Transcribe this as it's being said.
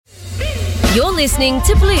You're listening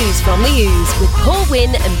to Blues from the Ooze with Paul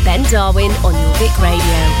Wynn and Ben Darwin on your Vic Radio.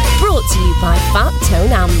 Brought to you by Fat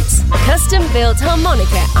Tone Amps, custom-built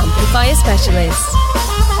harmonica amplifier specialists.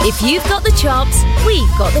 If you've got the chops,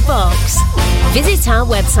 we've got the box. Visit our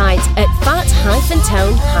website at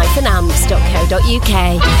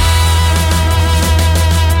fat-tone-amps.co.uk.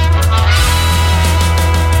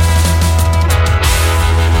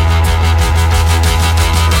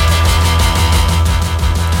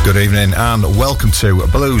 Good evening and welcome to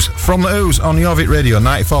Blues from the Ooze on Jorvik Radio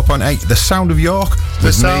 94.8, the sound of York.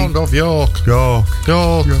 The sound of York. York.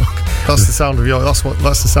 That's the sound of York. That's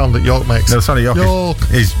the sound that York makes. No, the sound of York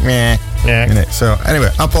is meh. Yeah. Isn't it? So anyway,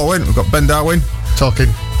 I'm Paul Wynn, we've got Ben Darwin talking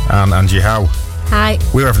and Angie Howe. Hi.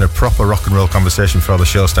 We were having a proper rock and roll conversation before the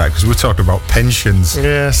show started because we were talking about pensions.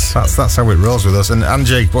 Yes. That's how it rolls with us. And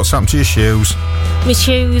Angie, what's happened to your shoes? My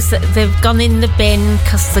shoes, they've gone in the bin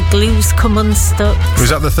because the glue's come unstuck. Was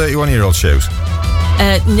that the 31-year-old shoes?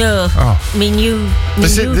 No. Oh. My new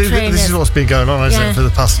This is what's been going on, isn't it, for the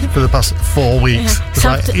past 4 weeks? Yeah. It's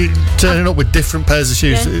like turning up with different pairs of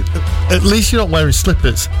shoes. Yeah. At least you're not wearing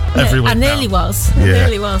slippers every week. I nearly was.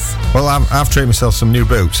 Well, I've treated myself some new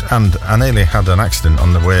boots, and I nearly had an accident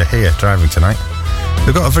on the way here driving tonight.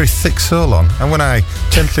 They've got a very thick sole on, and when I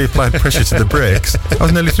gently applied pressure to the brakes, I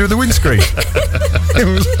was nearly through the windscreen.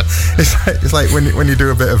 It's like when you do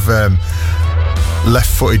a bit of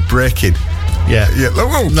left-footed braking. Yeah.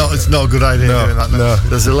 Oh. No, it's not a good idea doing that. No.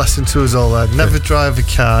 There's a lesson to us all there. Never drive a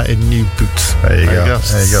car in new boots. There you go.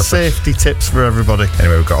 Safety tips for everybody.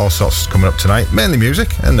 Anyway, we've got all sorts coming up tonight, mainly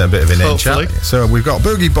music and a bit of inane chat. So we've got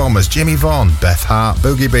Boogie Bombers, Jimmy Vaughan, Beth Hart,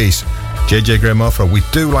 Boogie Beast, JJ Graham-Offer. We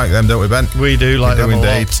do like them, don't we, Ben? We do like them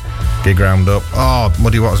indeed. Gig Roundup. Oh,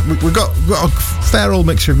 Muddy Waters. We've got a fair old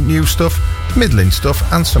mixture of new stuff, middling stuff,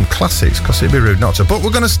 and some classics, because it'd be rude not to. But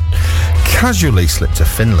we're going to casually slip to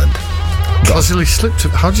Finland. Casually slip to...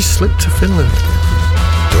 How'd you slip to Finland?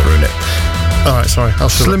 Don't ruin it. Alright, sorry.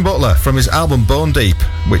 Slim Butler from his album Bone Deep,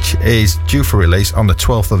 which is due for release on the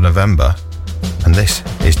 12th of November. And this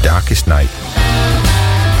is Darkest Night.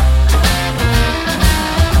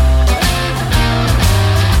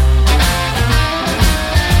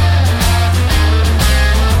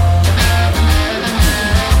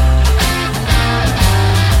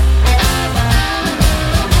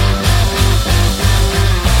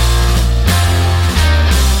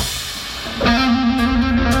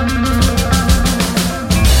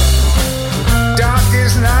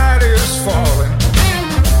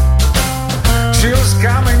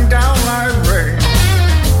 Coming down like rain.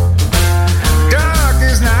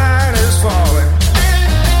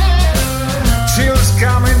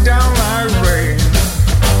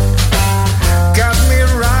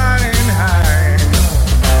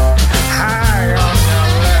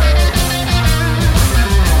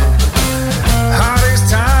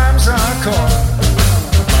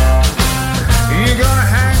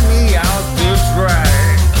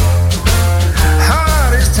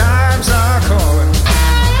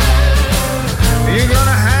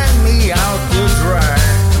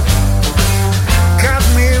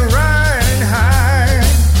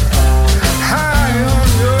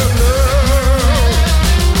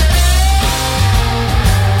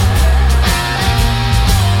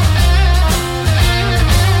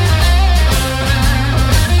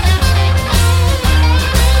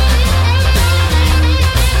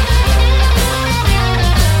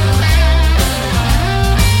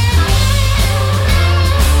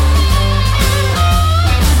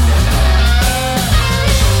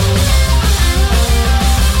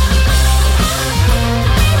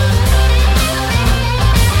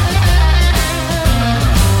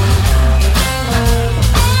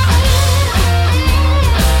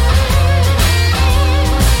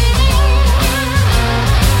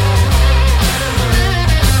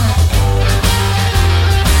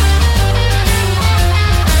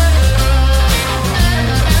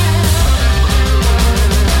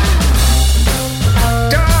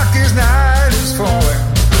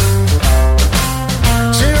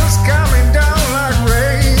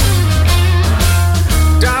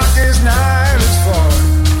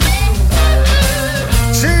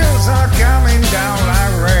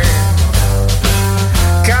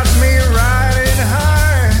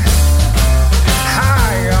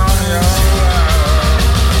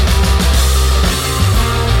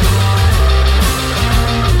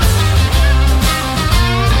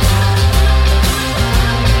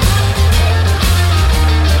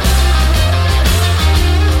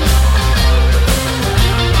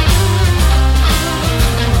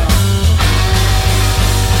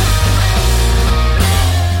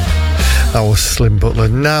 That was Slim Butler.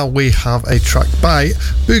 Now we have a track by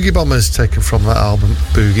Boogie Bombers taken from that album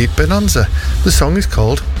Boogie Bonanza. The song is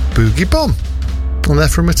called Boogie Bomb, and they're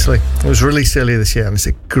from Italy. It was released earlier this year and it's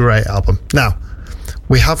a great album. Now,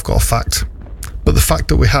 we have got a fact, but the fact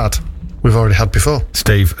that we've already had before.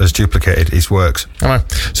 Steve has duplicated his works. I know.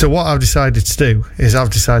 So what I've decided to do is I've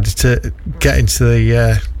decided to get into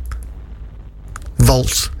the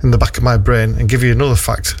vault in the back of my brain and give you another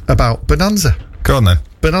fact about Bonanza. Go on then.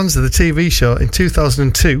 Bonanza, the TV show, in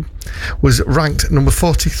 2002 was ranked number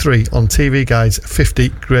 43 on TV Guide's 50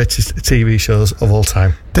 greatest TV shows of all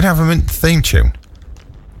time. Did it have a theme tune?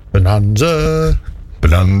 Bonanza.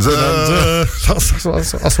 Bonanza.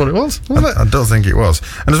 That's what it was, wasn't it? I don't think it was.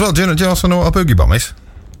 And as well, do you also know what a boogie bomb is?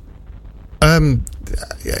 I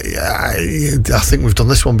think we've done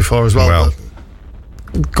this one before as well. Well,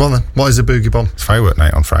 go on then. What is a boogie bomb? it's firework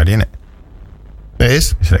night on Friday, isn't it? It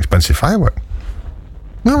is. It's an expensive firework.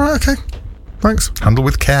 All right, okay. Thanks. Handle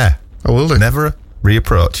with care. I will do. Never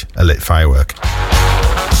reapproach a lit firework.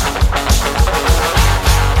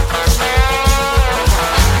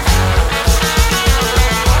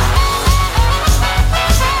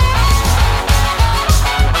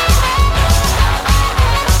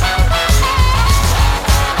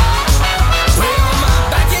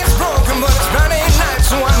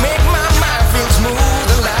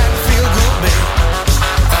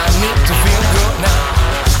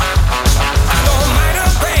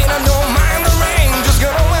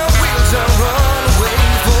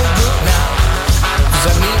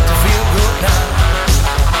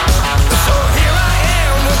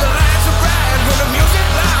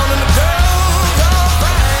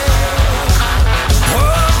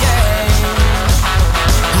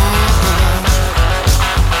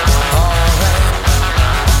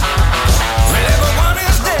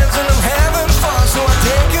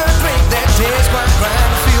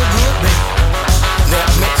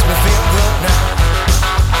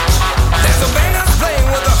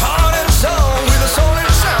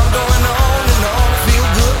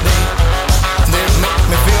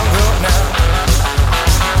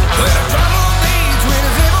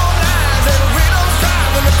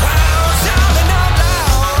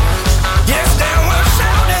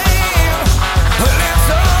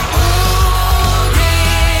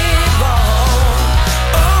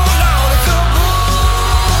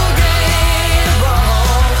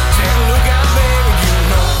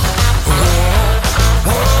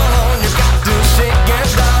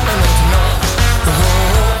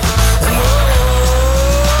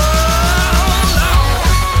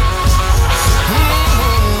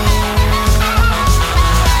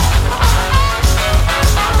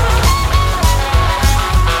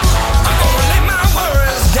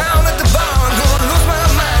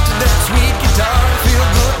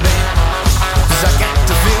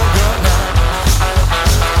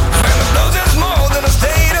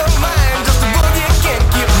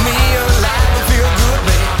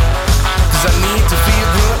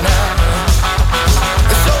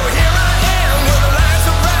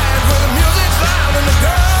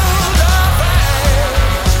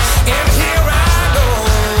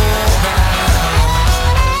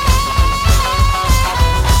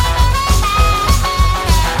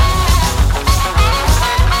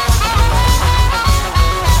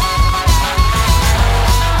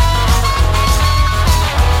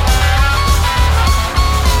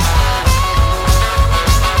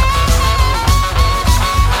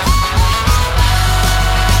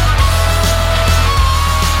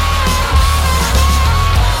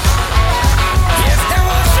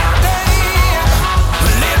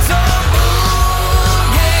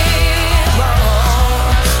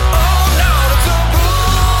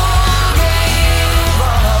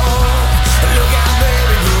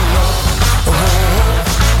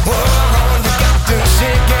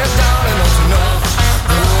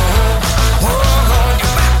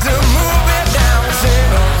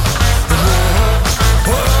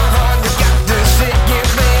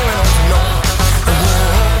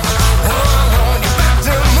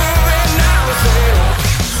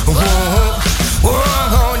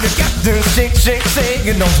 shake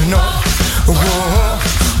it, don't you know? Whoa,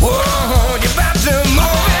 whoa, you're about to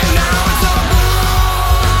move it now. It's a boogie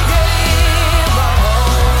ball.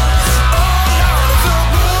 Oh, Lord, it's a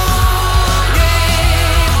boogie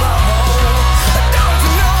ball. Don't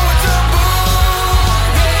you know it's a boogie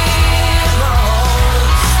ball?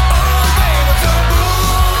 Oh, baby, it's a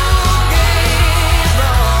boogie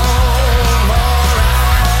ball. All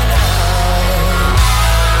right now.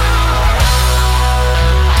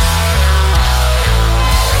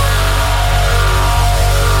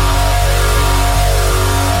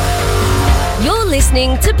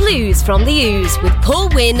 listening to Blues from the Ooze with Paul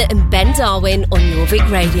Wynn and Ben Darwin on Jorvik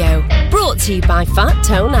Radio. Brought to you by Fat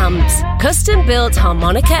Tone Amps, custom-built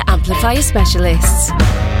harmonica amplifier specialists.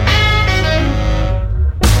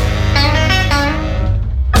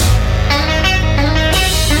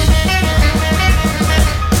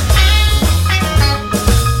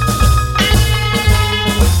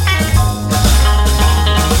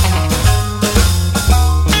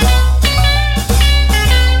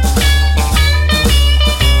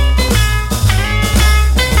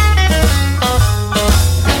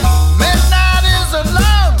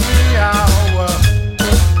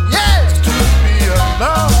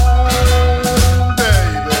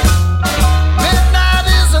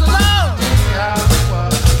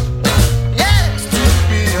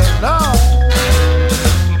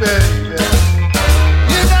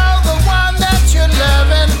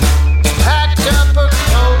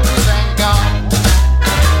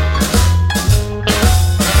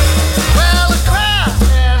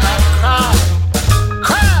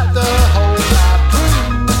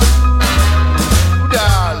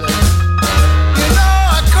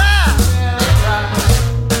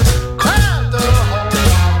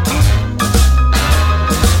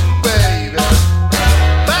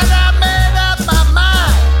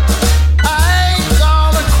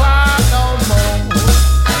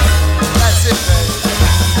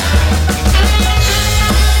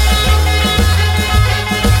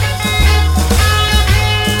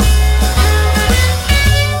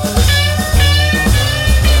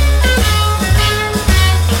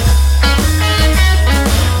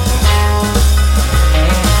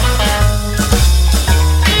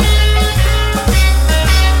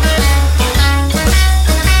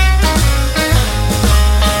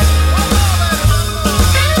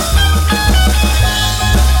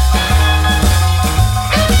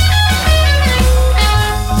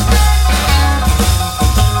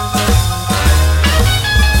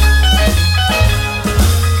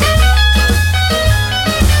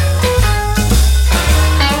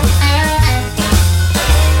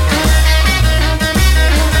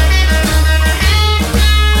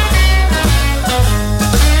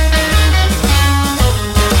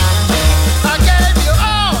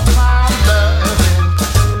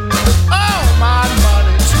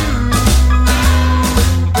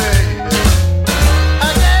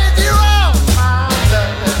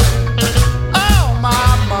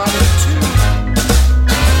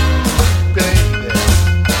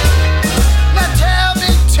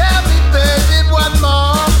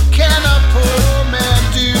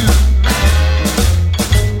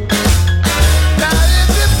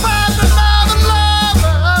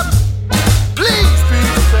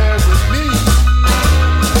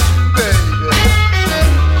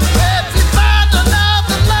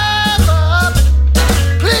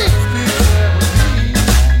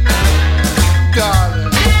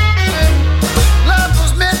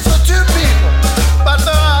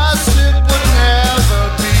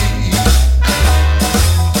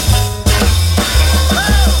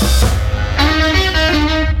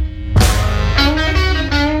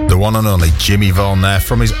 Jimmy Vaughan there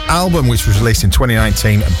from his album which was released in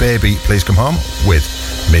 2019, Baby Please Come Home,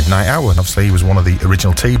 with Midnight Hour, and obviously he was one of the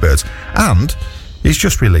original T-Birds, and he's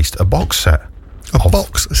just released a box set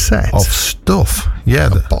box set of stuff. Yeah,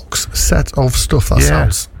 a box set of stuff. That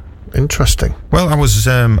sounds interesting. Well, I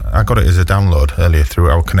got it as a download earlier through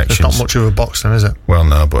our connections. It's not much of a box then, is it? Well,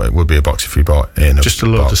 no, but it would be a box if you bought in just a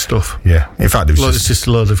load of stuff. Yeah, in fact, it was just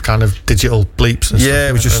a load of kind of digital bleeps and stuff. Yeah,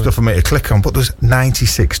 it was just stuff for me to click on. But there's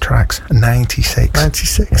 96 tracks. 96.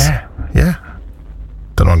 Yeah.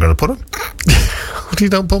 Don't know where I'm going to put them. Well, you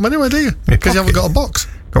don't put them anywhere, do you? Because you haven't got a box.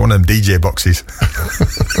 Got one of them DJ boxes.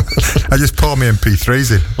 I just pour my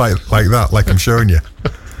MP3s in like that, like I'm showing you.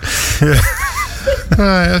 Yeah.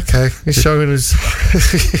 Right, okay. You're showing us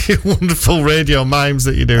wonderful radio mimes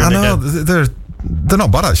that you're doing. I know, they're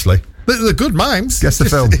not bad actually. They're good mimes. Guess the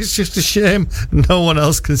film. It's just a shame no one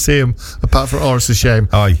else can see them apart from, or it's a shame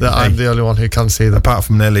that I'm the only one who can see them. Apart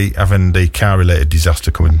from nearly having the car-related disaster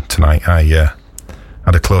coming tonight, I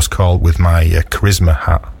had a close call with my Charisma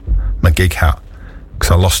hat, my gig hat,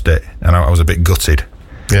 because I lost it and I was a bit gutted.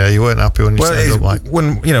 Yeah, you weren't happy when you turned up. Like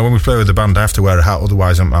when we play with the band, I have to wear a hat,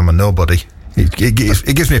 otherwise I'm a nobody. It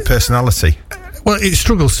gives me a personality. Well, it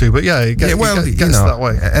struggles to, but it gets that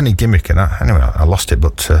way. Any gimmick and that. Anyway, I lost it,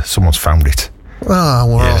 but someone's found it. Oh,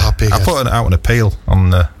 we're all happy. I put out an appeal on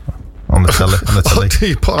the telly.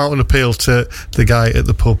 You put out an appeal to the guy at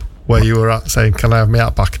the pub where you were at, saying, "Can I have my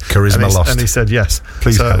hat back?" Charisma lost, and he said yes.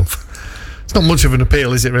 Please help. It's not much of an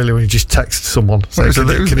appeal, is it, really, when you just text someone saying,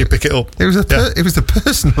 can you pick it up? It was the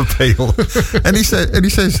personal appeal. and he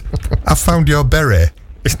says, I found your berry.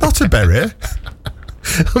 It's not a berry.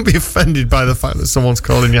 Don't be offended by the fact that someone's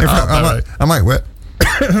calling you berry. I might wear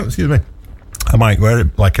excuse me. I might wear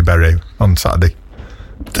it like a beret on Saturday.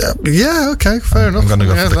 Yeah, okay, fair enough.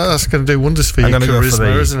 That's going to do wonders for your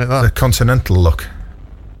charisma, isn't it? The continental look.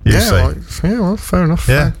 Well, fair enough.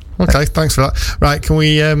 Yeah. Okay, thanks for that. Right, can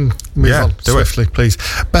we move on swiftly, please?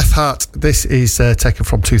 Beth Hart, this is taken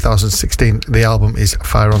from 2016. The album is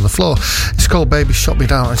Fire on the Floor. It's called Baby Shot Me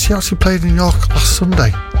Down, and she actually played in York last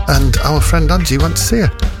Sunday, and our friend Angie went to see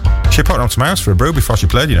her. She put her to my house for a brew before she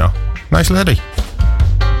played, you know. Nice lady.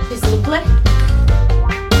 It's lovely.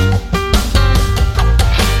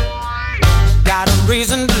 Got a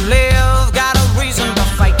reason to live, got a reason to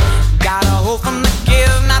fight. Got a hope from the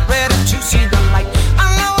give, not ready to see the light.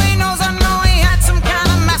 I know he had some kind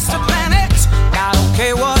of master plan X. I don't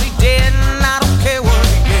care what he did, and I don't care what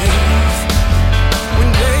he gave.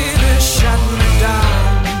 When baby shut me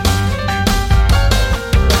down,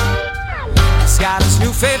 he's got his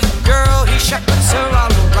new favorite girl, he shepherds her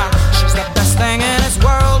all around. She's the best thing in his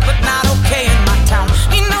world, but not okay in my town.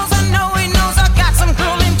 He knows I got some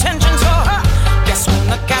cruel intentions for her. Guess when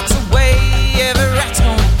the cat's away, every rat's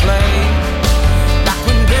gonna play. Like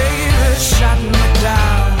when baby shot me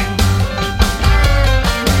down.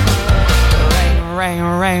 Ring, ring,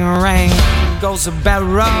 ring, ring, goes a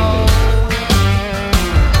barrel.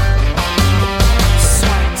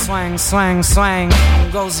 Swing, swing, swing, swing,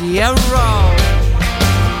 goes the arrow.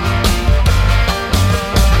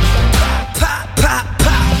 Pop, pop,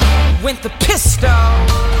 pop, went the pistol.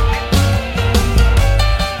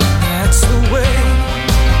 That's the way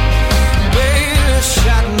baby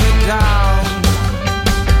shot me down.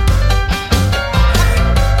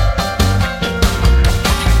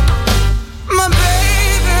 My baby,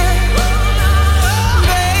 baby,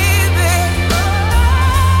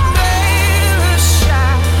 baby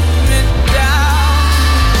shot me down.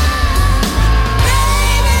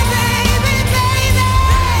 Baby, baby, baby,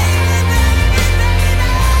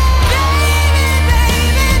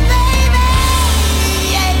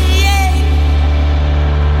 yeah, yeah.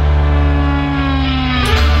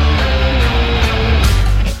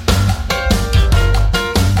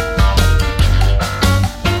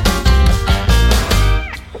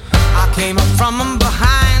 I came up from him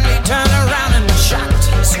behind, he turned around and shot.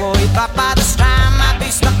 He swore he thought by this time I'd be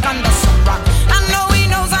stuck under some rock. I know he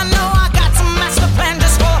knows, I know I got some master plan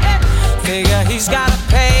just for him. Figure he's gotta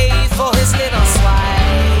pay for his little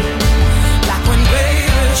swag. Like when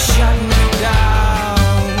baby shut me down.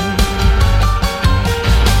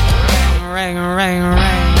 Ring, ring,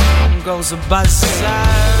 ring, goes a buzzer.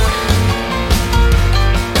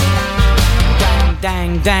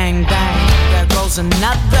 Dang, dang, dang, there goes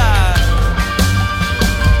another.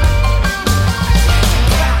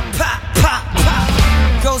 Pop, pop, pop,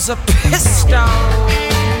 goes a pistol.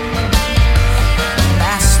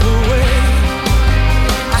 That's the way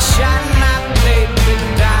I shot my baby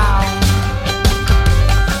down.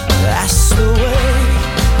 That's the way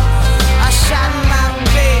I shot my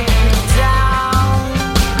baby down.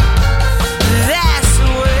 That's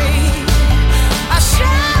the way I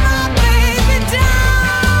shot my baby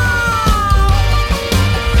down.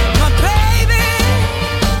 My baby,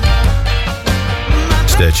 my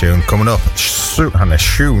Stay tuned. Coming up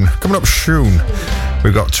soon.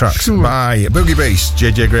 We've got tracks by Boogie Beast,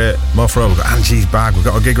 JJ Great, Mo Farrow. We've got Angie's Bag. We've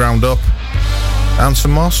got a gig roundup and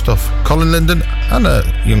some more stuff. Colin Linden and a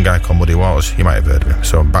young guy called Muddy Waters. You might have heard of him.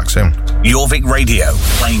 So I'm back soon. Jorvik Radio,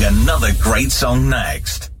 playing another great song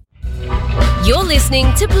next. You're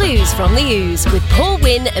listening to Blues from the Ooze with Paul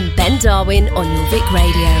Wynn and Ben Darwin on Jorvik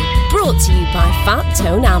Radio. Brought to you by Fat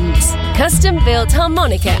Tone Amps, custom-built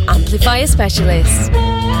harmonica amplifier specialists.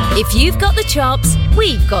 If you've got the chops,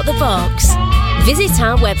 we've got the box. Visit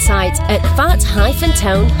our website at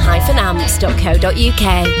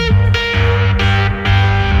fat-tone-amps.co.uk.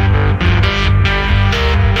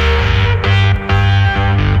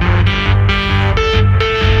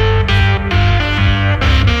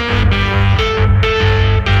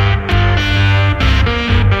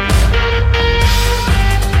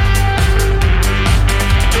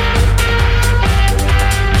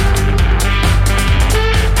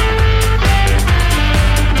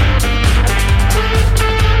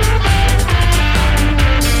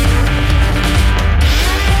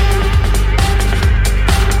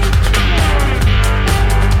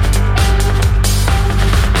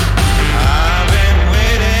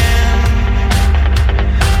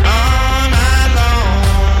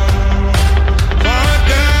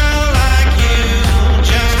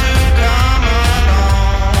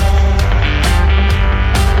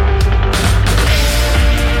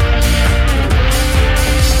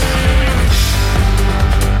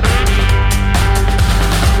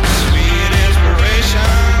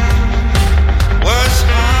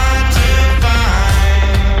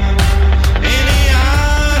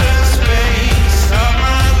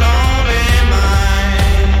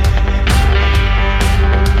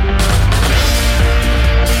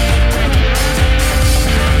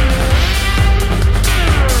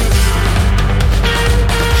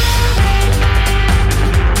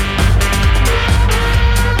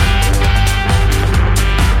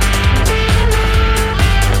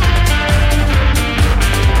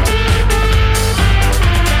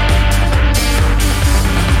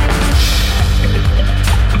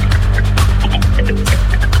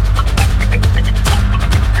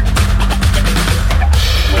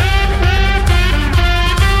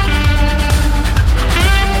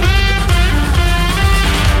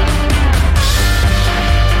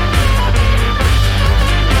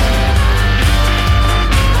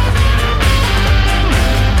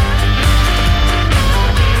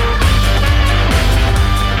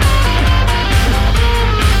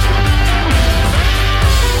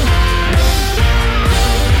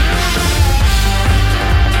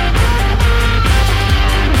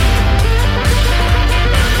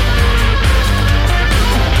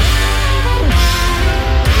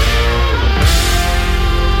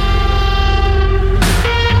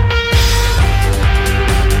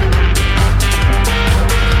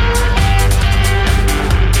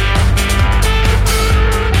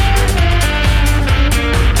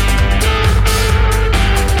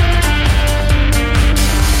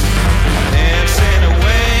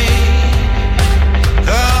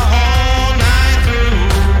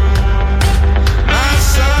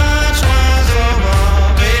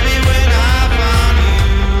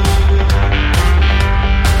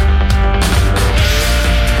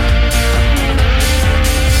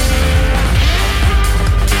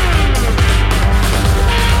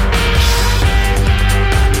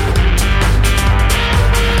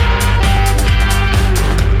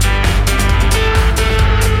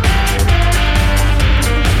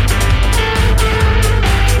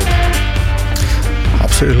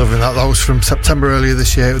 That was from September earlier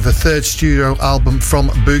this year, the third studio album from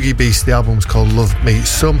Boogie Beast. The album was called Love Me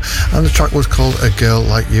Some, and the track was called A Girl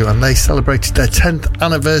Like You, and they celebrated their 10th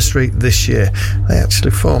anniversary this year. They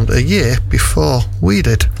actually formed a year before we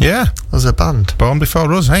did. Yeah. As a band. Born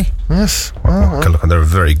before us, eh? Yes. Well, look, they're a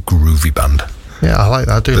very groovy band. Yeah, I like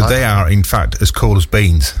that. I do But like they that. are, in fact, as cool as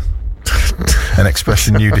beans. An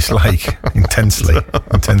expression you dislike intensely.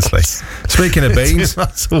 Speaking of beans,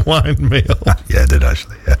 That's a wine meal. yeah, I did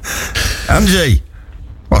actually. Yeah, Angie,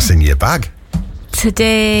 what's in your bag?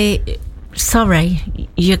 Today, sorry,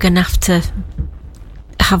 you're going to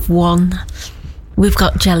have one. We've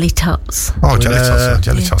got jelly tots. Oh, jelly tots.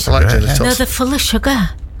 Jelly tots. I like are great, jelly yeah. tots. No, they're full of sugar.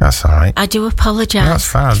 That's all right. I do apologise. No, that's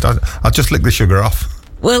fine. I'll just lick the sugar off.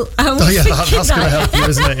 Well, I was Oh yeah, thinking that's going to help you,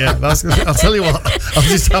 isn't it? Yeah, I'll tell you what. I'll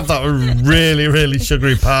just have that really, really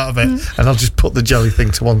sugary part of it, and I'll just put the jelly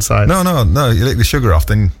thing to one side. No. You lick the sugar off,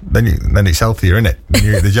 then it's healthier, isn't it? Then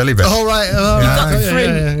you eat the jelly bit. Oh right. got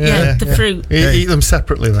fruit. The fruit. Eat them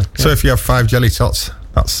separately then. So if you have 5 jelly tots,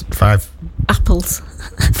 that's 5 Apples.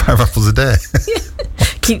 apples a day.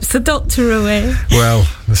 Keeps the doctor away. Well,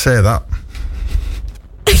 they say that.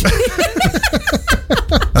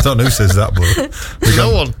 I don't know who says that, but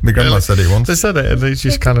No one. My grandma said it once. They said it, and it's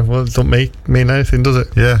just kind of, well, it don't mean anything, does it?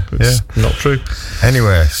 Yeah, It's not true.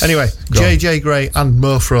 Anyway, go on. JJ Grey and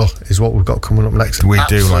Mofro is what we've got coming up next. We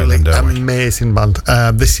do like them, don't we? Amazing band.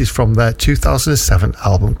 This is from their 2007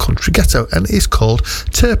 album Country Ghetto, and it's called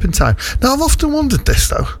Turpentine. Now, I've often wondered this,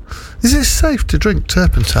 though. Is it safe to drink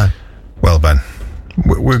turpentine? Well, Ben,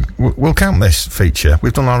 we'll count this feature.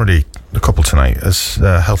 We've done already a couple tonight as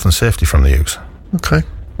health and safety from the use. Okay.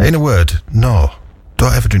 In a word, no.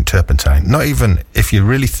 Don't ever drink turpentine. Not even if you're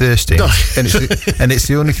really thirsty. No. and it's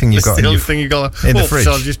the only thing you've It's got the in only your thing you got in the fridge.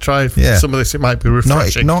 So I'll just try some of this. It might be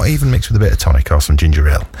refreshing. Not even mixed with a bit of tonic or some ginger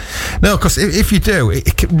ale. No, because if you do,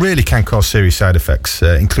 it really can cause serious side effects,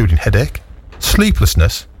 including headache,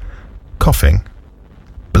 sleeplessness, coughing,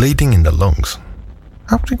 bleeding in the lungs.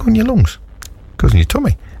 How would it go in your lungs? It goes in your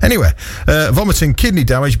tummy. Anyway, vomiting, kidney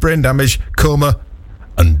damage, brain damage, coma,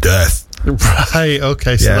 and death. Right.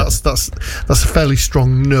 Okay. So Yeah. that's a fairly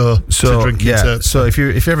strong no to drinking turpentine. So if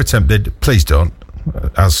you're ever tempted, please don't.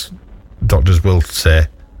 As doctors will say,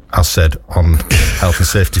 as said on health and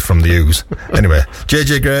safety from the ooze. Anyway,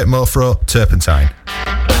 JJ Grey, Mofro, turpentine.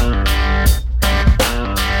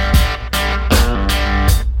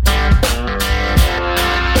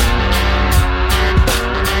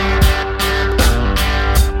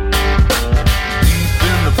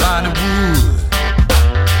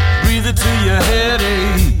 To your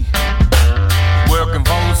headache, working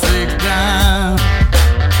for 6 dime.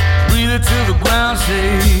 Breathe it to the ground,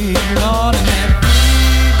 shake Lord, and that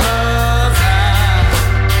fever's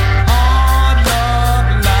high. Hard luck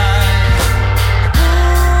life. Ooh,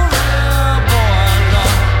 yeah, boy,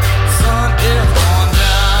 Lord, sun is going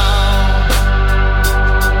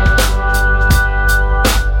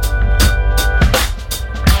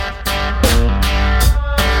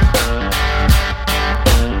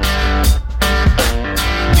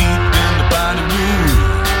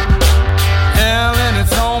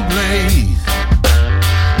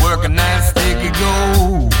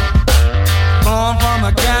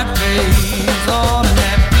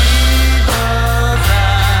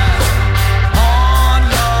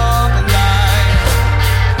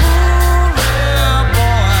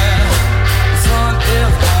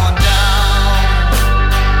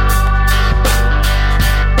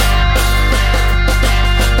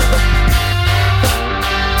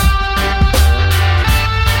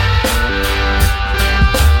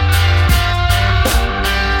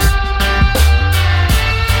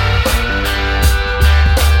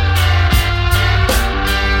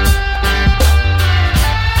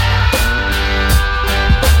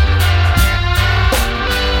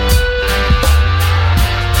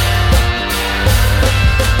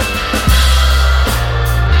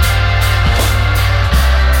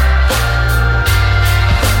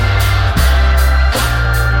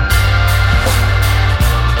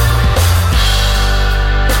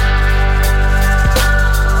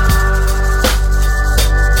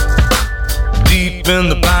in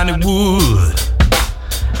the piney wood.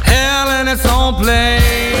 Hell in its own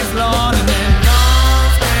place, Lord, and then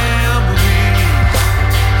lungs can breathe.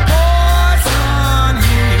 Poison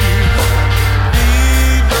here,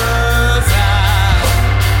 fever's high.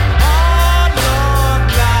 Hard luck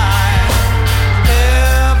life,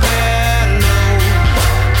 heavy low,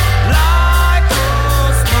 like a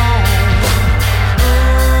stone.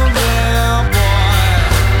 Oh yeah, boy,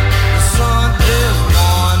 the sun is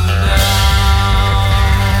going down.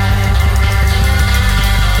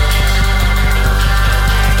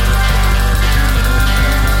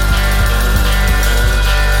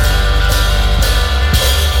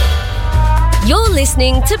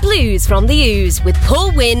 listening to Blues from the Ooze with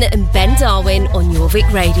Paul Wynn and Ben Darwin on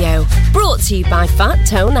Jorvik Radio. Brought to you by Fat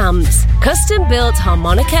Tone Amps, custom built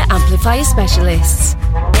harmonica amplifier specialists.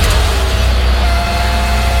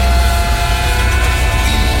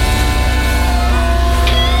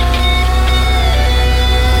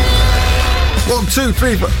 1, 2,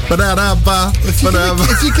 3, ba-da-da-ba. If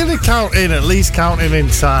you're going to count in, at least count in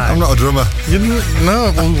time. I'm not a drummer.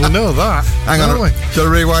 No, we know that. Hang on. Shall I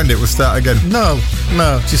rewind it? We'll start again. No,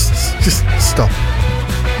 just stop.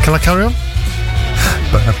 Can I carry on?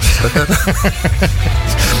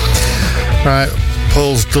 Right,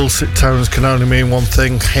 Paul's dulcet tones can only mean one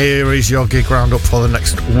thing. Here is your gig roundup for the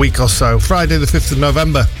next week or so. Friday the 5th of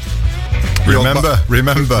November. Remember,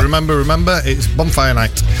 it's Bonfire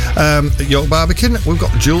Night. At York Barbican, we've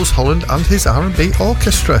got Jules Holland and his R&B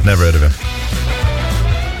Orchestra. Never heard of him.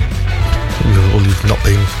 You've not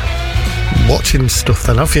been watching stuff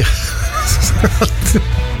then, have you?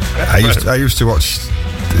 I used to watch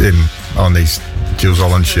him on these Jules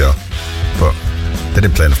Holland show, but they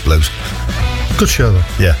didn't play enough blues. Good show though.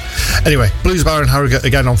 Yeah. Anyway, Blues Bar in Harrogate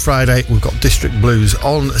again on Friday. We've got District Blues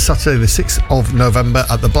on Saturday the 6th of November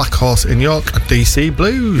at the Black Horse in York. DC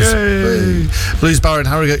Blues. Yay. Blues Bar in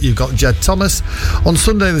Harrogate, you've got Jed Thomas. On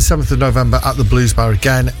Sunday the 7th of November at the Blues Bar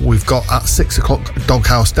again, we've got at 6 o'clock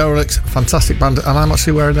Doghouse Derelicts, fantastic band, and I'm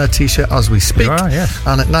actually wearing their t-shirt as we speak. You are, yeah.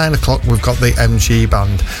 And at 9 o'clock we've got the MG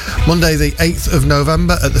Band. Monday the 8th of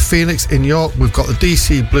November at the Phoenix in York, we've got the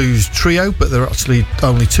DC Blues Trio, but there are actually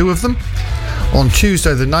only 2 of them. On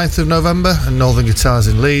Tuesday the 9th of November at Northern Guitars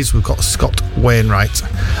in Leeds, we've got Scott Wainwright.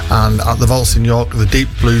 And at the Vaults in York, the Deep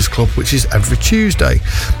Blues Club, which is every Tuesday.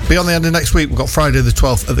 Beyond the end of next week, we've got Friday the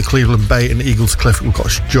 12th at the Cleveland Bay in Eagles Cliff. We've got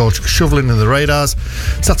George Shovelin and the Radars.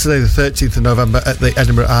 Saturday the 13th of November at the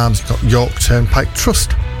Edinburgh Arms, we've got York Turnpike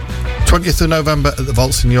Trust. 20th of November at the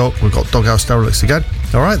Vaults in York, we've got Doghouse Derelicts again.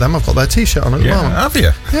 All right, then, I've got their t-shirt on at the moment. Have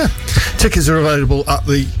you? Yeah. Tickets are available at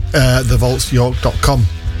the thevaultsyork.com.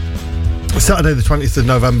 Saturday the 20th of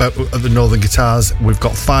November at the Northern Guitars, we've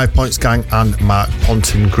got 5 Points Gang and Mark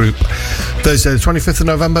Ponting Group. Thursday the 25th of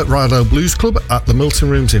November, Rylow Blues Club at the Milton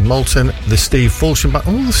Rooms in Malton, the Steve Fulsham Band.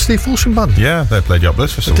 Oh, the Steve Fulsham Band. Yeah, they played York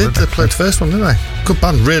Blues Festival. They played the first one, didn't they? Good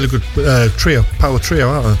band, really good trio, power trio,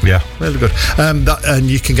 aren't they? Yeah. Really good. And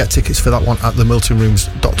you can get tickets for that one at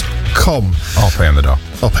themiltonrooms.com. I'll pay on the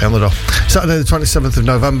door. Saturday the 27th of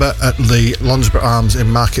November at the Lonsborough Arms in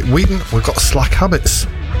Market Wheaton, we've got Slack Habits.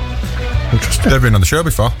 Interesting. They've been on the show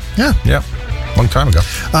before. Yeah, long time ago.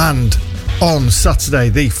 And on Saturday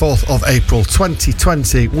the 4th of April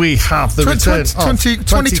 2020 we have the return of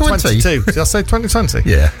 2022. Did I say 2020?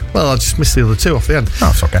 Yeah. Well, I just missed the other 2 off the end.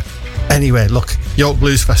 Oh, it's okay. Anyway, look, York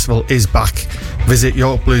Blues Festival is back. Visit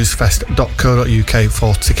yorkbluesfest.co.uk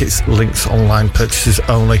for tickets, links, online purchases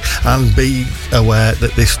only, and be aware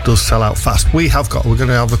that this does sell out fast. We're going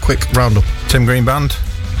to have a quick roundup. Tim Green Band,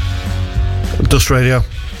 Dust Radio,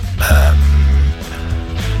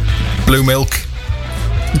 Blue Milk,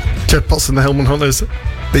 Jed Potts and the Hillman Hunters,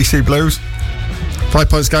 DC Blues, 5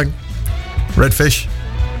 Points Gang, Redfish.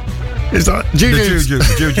 Is that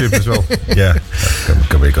Jujube as well? Yeah, that's going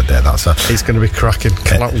to be a good day. It's going to be cracking.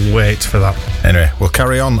 Cannot wait for that. Anyway, we'll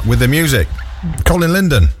carry on with the music. Colin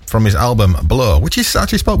Linden from his album Blow, which is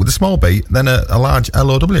actually spelled with a small B, then a large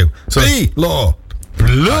L-O-W. So B-Law.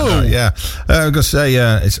 Blow. Yeah. I was going to say,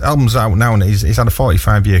 his album's out now and he's had a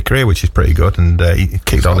 45-year career, which is pretty good, and he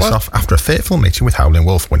kicked all this off after a fateful meeting with Howlin'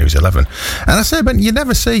 Wolf when he was 11. And I say, Ben, you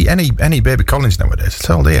never see any Baby Collins nowadays at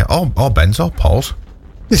all, do you? Or Ben's or Paul's.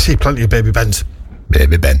 You see plenty of Baby Bens.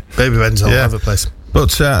 Baby Ben's all over the place.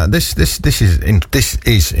 But this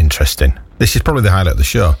is interesting. This is probably the highlight of the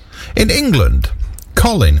show. In England,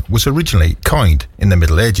 Colin was originally coined in the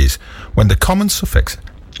Middle Ages when the common suffix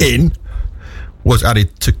 "in" was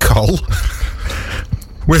added to "col,"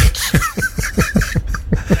 which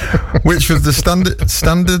was the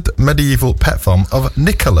standard medieval pet form of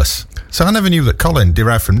Nicholas. So I never knew that Colin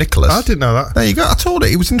derived from Nicholas. I didn't know that. There you go. I told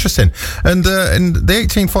it. It was interesting. And in the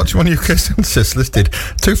 1841 UK census listed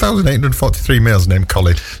 2,843 males named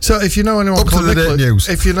Colin. So if you know anyone called Nicholas,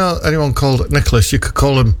 if you know anyone called Nicholas, you could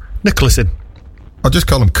call him Nicholasin. I'll just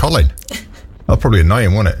call him Colin. That'll probably annoy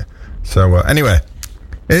him, won't it? So anyway,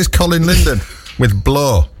 here's Colin Linden with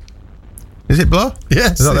Blow. Is it Blow?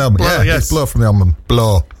 Yes. Is that the album? Blow, yeah, yes. It's Blow from the album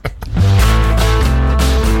Blow.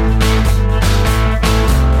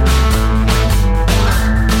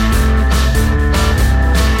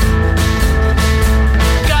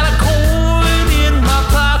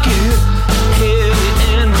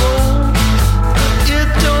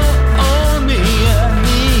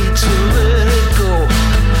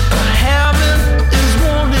 Heaven is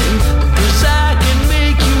wanting, 'cause I can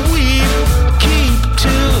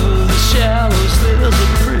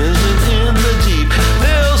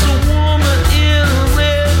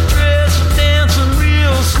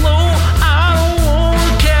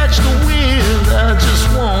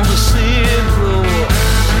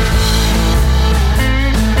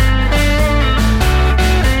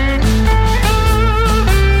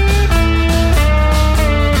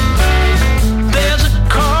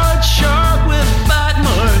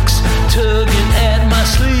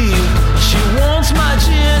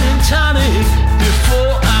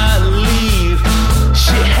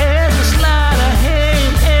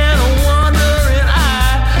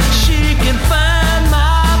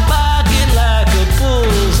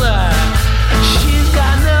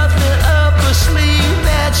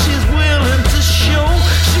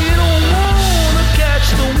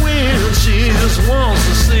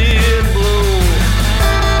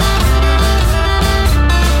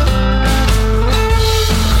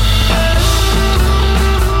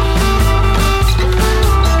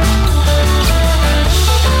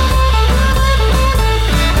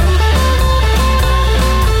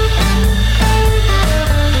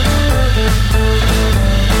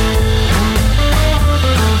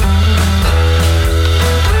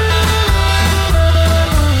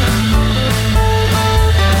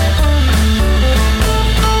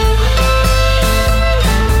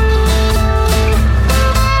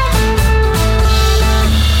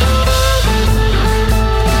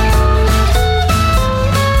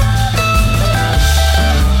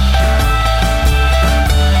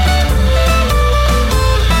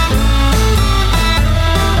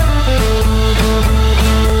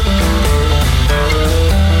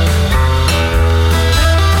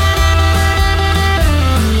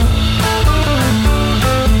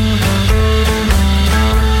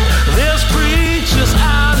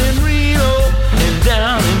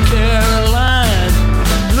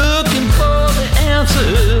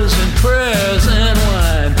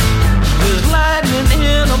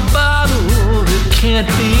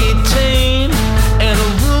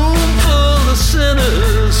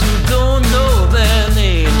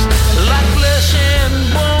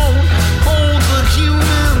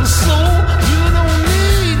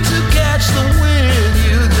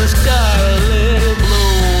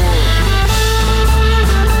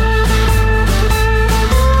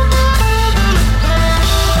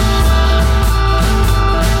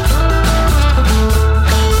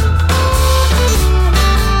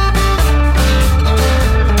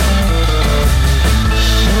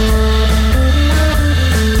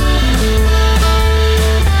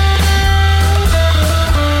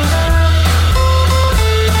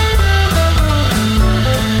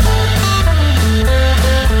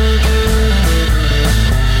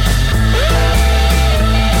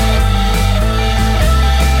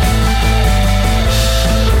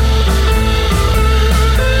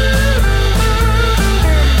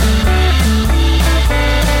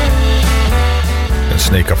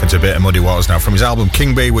off into a bit of muddy waters now. From his album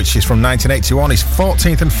King Bee, which is from 1981, his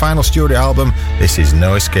 14th and final studio album, this is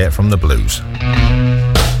No Escape from the Blues.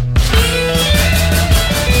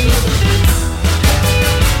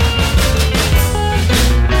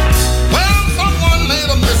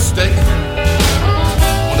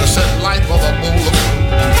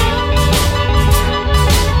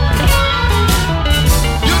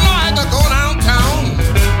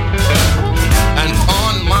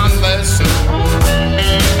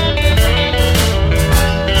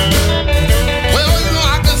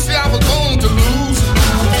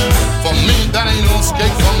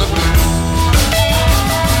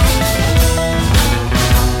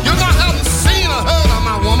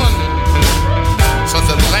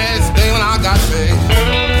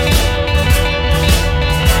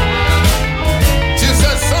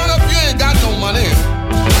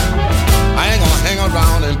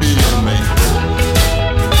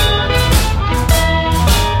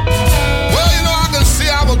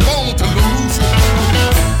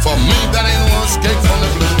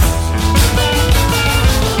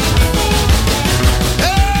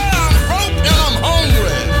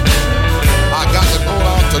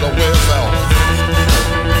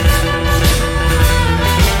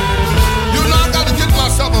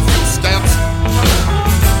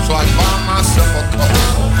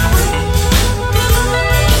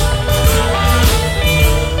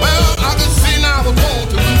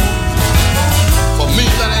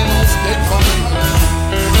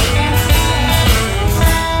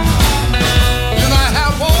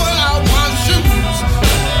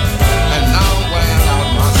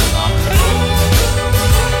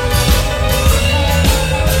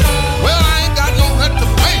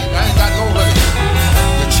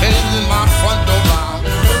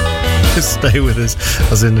 Stay with us,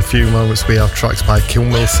 as in a few moments we have tracks by Kim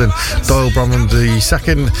Wilson, Doyle Bromond II,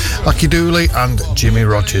 Aki Dooley and Jimmy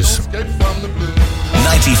Rogers.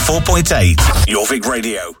 94.8 Jorvik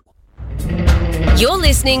Radio. You're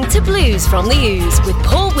listening to Blues from the Ooze with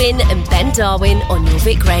Paul Wynn and Ben Darwin on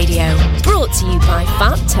Jorvik Radio. Brought to you by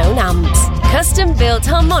Fat Tone Amps, custom built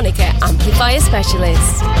harmonica amplifier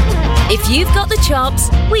specialists. If you've got the chops,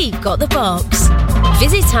 we've got the box.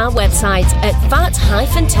 Visit our website at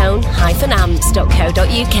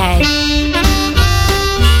fat-tone-amps.co.uk.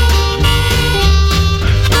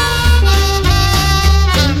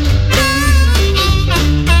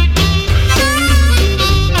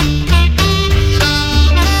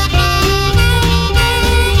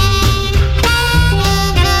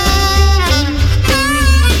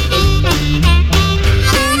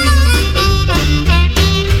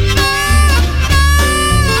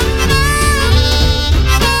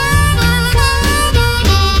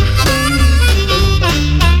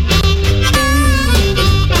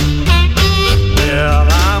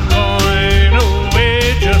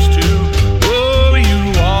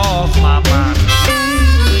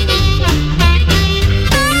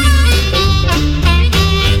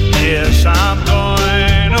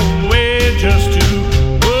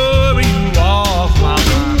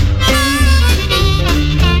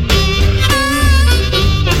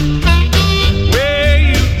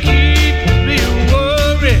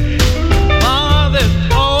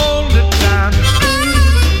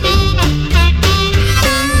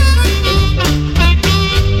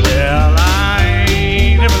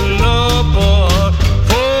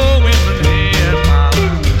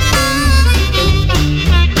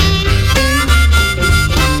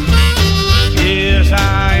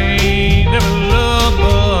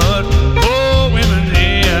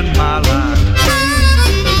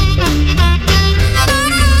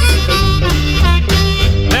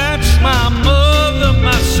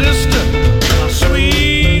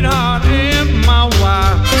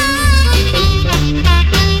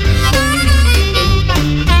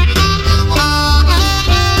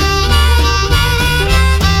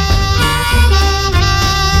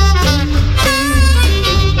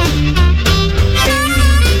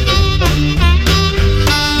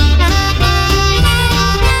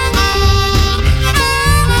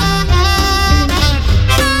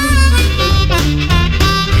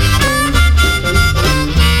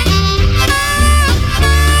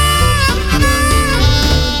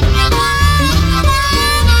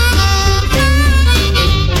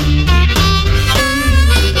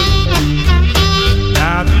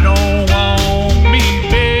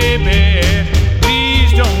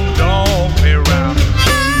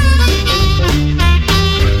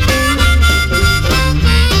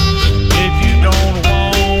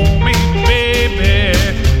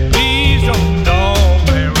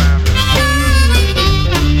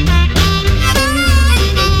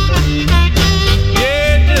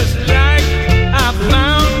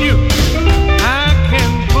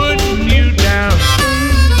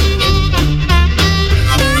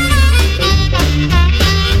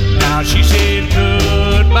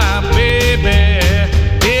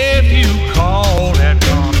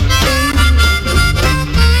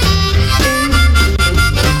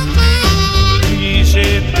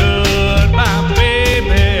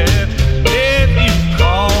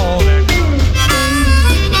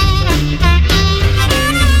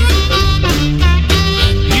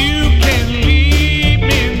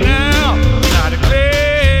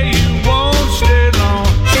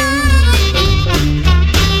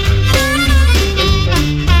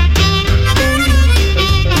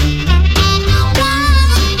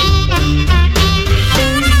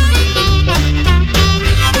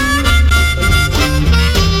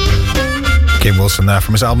 Kim Wilson there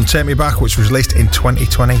from his album Take Me Back, which was released in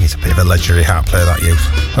 2020. He's a bit of a legendary heart player, that youth.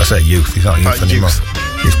 I say youth, he's not youth anymore.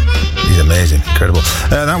 He's amazing, incredible.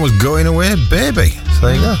 That was Going Away Baby. So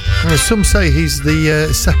there you go. Some say he's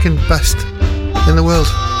the second best in the world.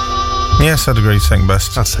 Yes, I'd agree, second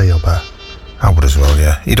best. I'd say you're better. I would as well,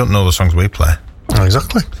 yeah. You don't know the songs we play. Oh,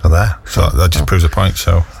 exactly. So there. So that just proves a point,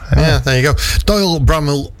 so... Yeah, there you go. Doyle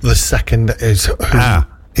Bramall the second is...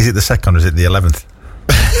 Is it the second or is it the 11th?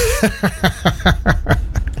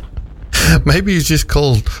 Maybe he's just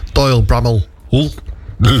called Doyle Bramall.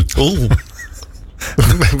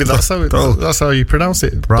 Maybe that's how you pronounce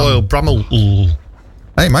it. Doyle Bramall.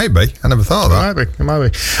 Hey, it might be. I never thought of that. It might be.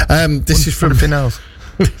 This is from... else.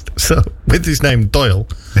 So, with his name, Doyle.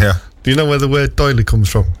 Yeah. Do you know where the word doily comes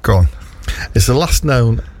from? Go on. It's the last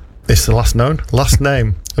name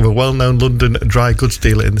of a well-known London dry goods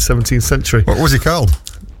dealer in the 17th century. What was he called?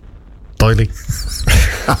 Doily.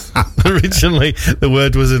 Originally, the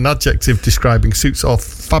word was an adjective describing suits of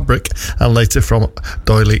fabric, and later from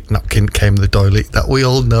doily napkin came the doily that we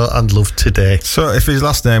all know and love today. So, if his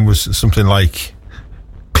last name was something like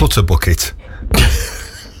Clutter Bucket,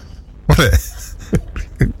 would it?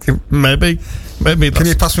 Maybe. Can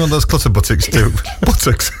you pass me on those clutter buttocks too?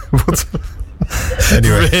 Buttocks.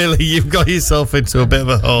 Anyway, really, you've got yourself into a bit of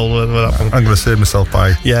a hole with that one. I'm going to save myself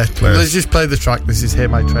by. Yeah, let's just play the track. This is Hear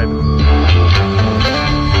My Train.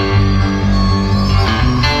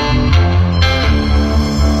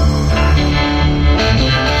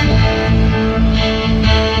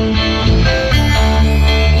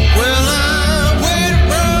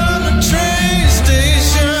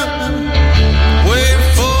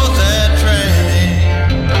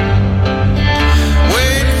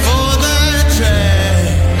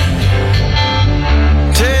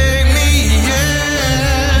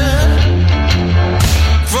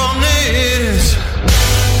 From the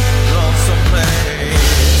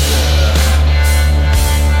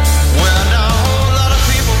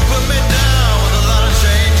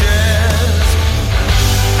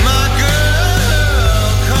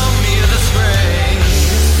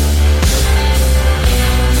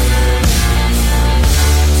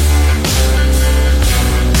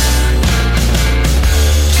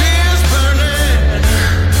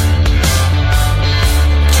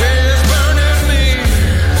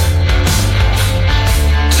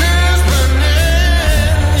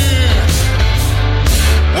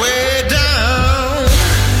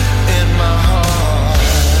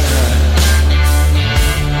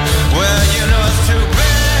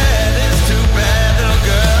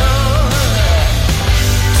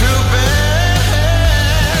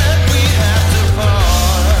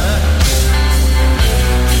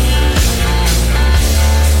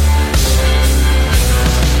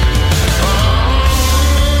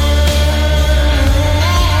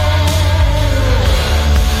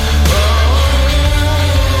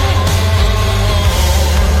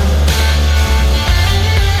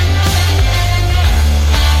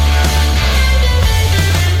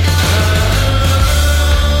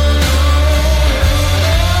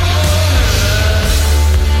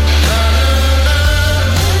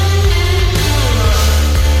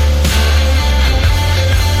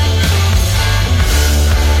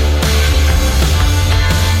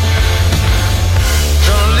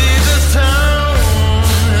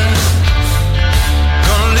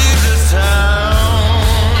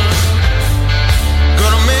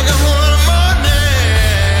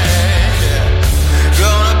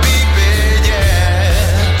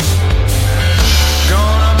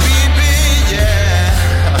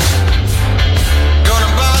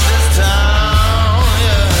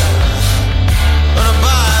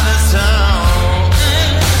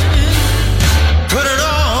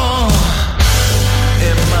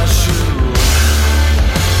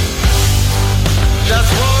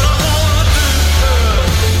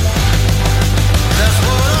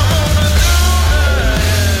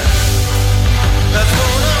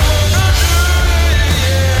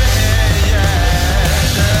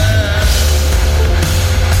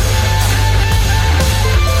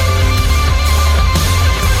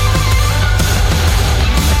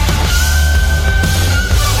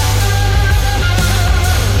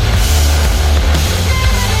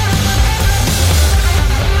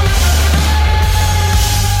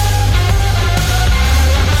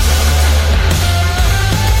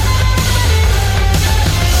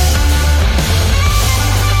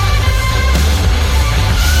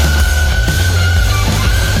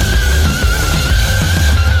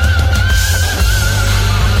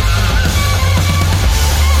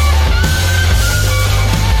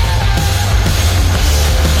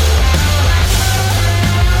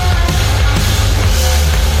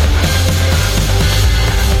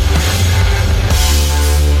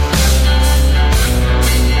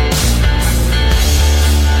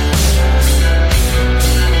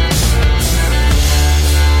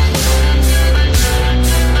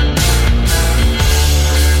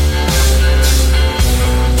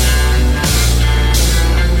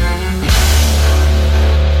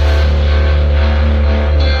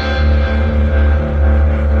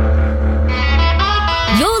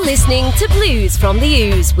Blues from the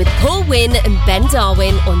Ooze with Paul Wynn and Ben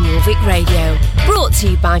Darwin on Jorvik Radio. Brought to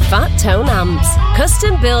you by Fat Tone Amps,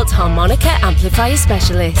 custom built harmonica amplifier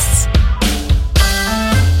specialists.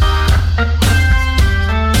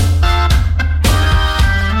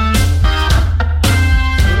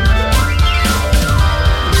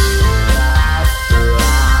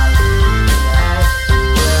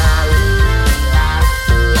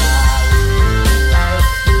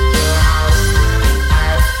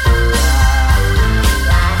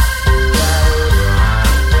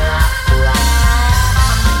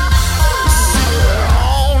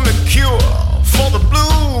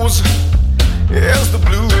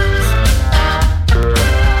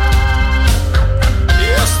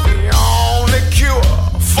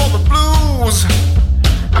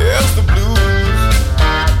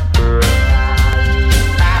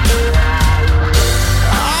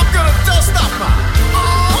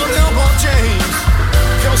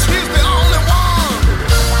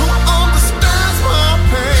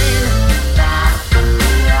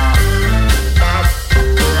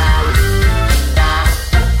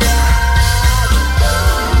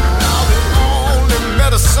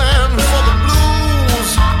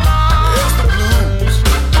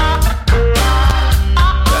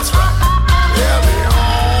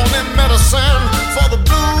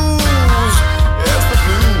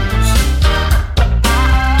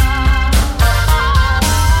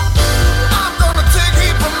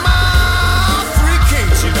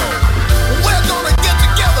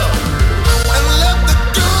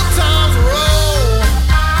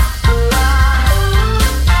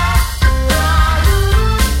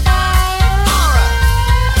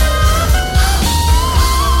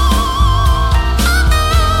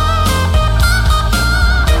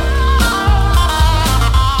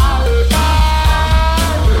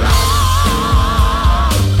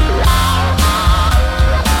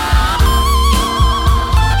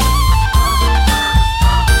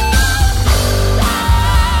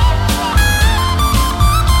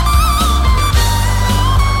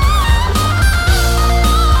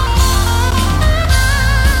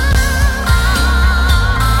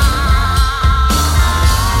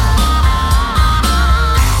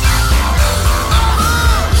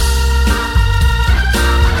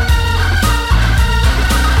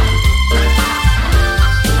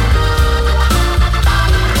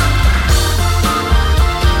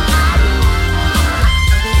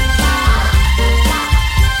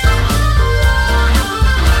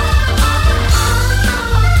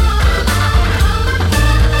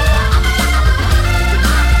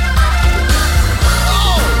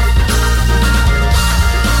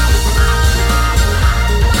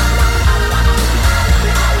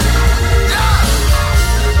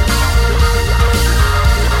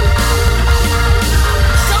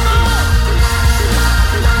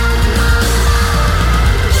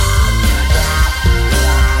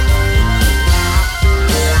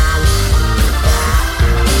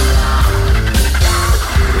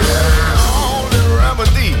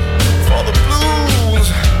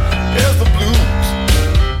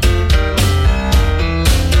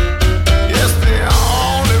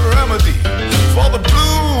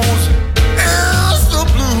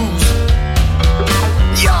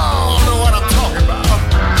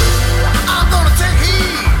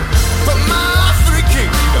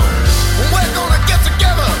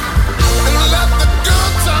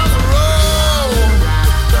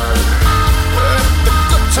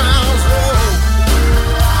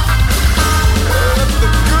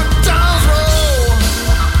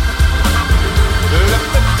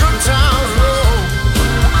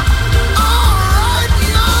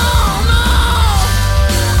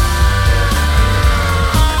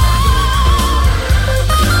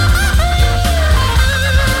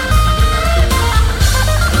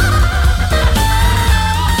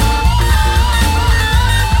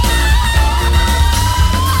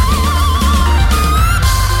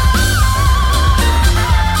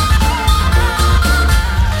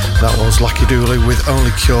 Lucky Dooley with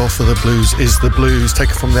Only Cure for the Blues is the Blues,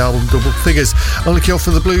 taken from the album Double Figures. Only Cure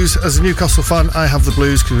for the Blues. As a Newcastle fan, I have the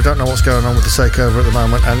blues because we don't know what's going on with the takeover at the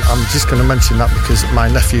moment, and I'm just going to mention that because my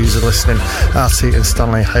nephews are listening. Artie and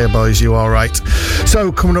Stanley, hey boys, you all right?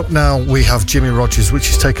 So coming up now, we have Jimmy Rogers, which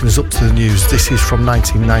has taken us up to the news. This is from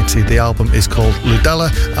 1990. The album is called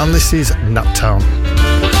Ludella, and this is Naptown.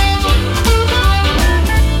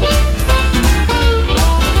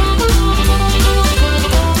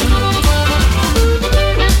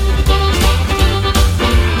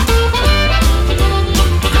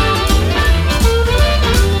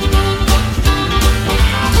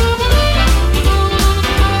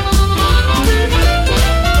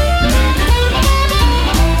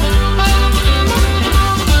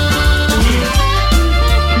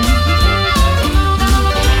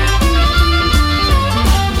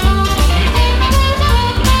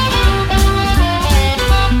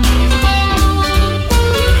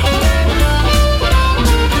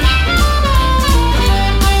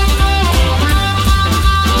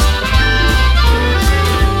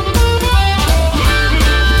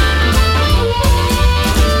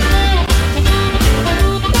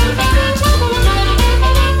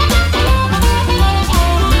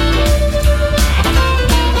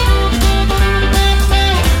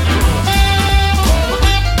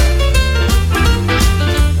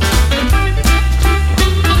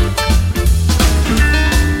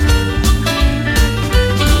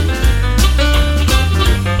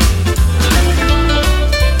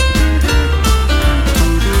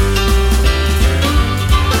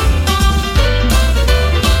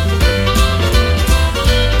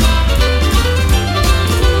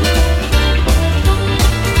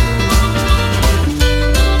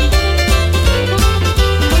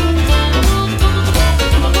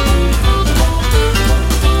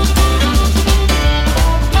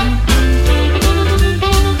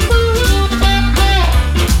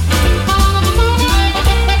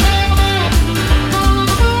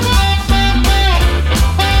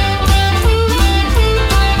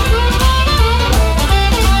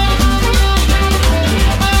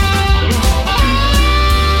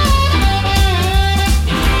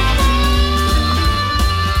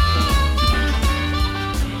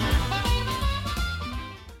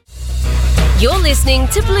 listening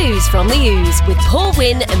to Blues from the Ooze with Paul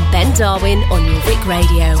Wynn and Ben Darwin on your Vic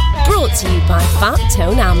Radio. Brought to you by Fat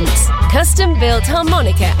Tone Amps, custom built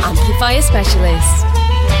harmonica amplifier specialists.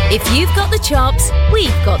 If you've got the chops,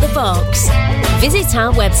 we've got the box. Visit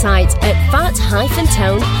our website at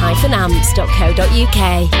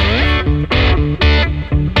fat-tone-amps.co.uk.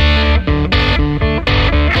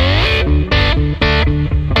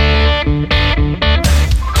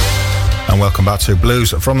 And welcome back to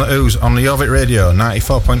Blues from the Ooze on the Jorvik Radio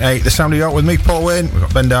 94.8. The Sound of York with me, Paul Wynn. We've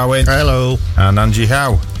got Ben Darwin. Hello. And Angie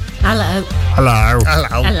Howe. Hello. Hello.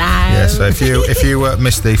 Hello. Hello. Yeah, so if you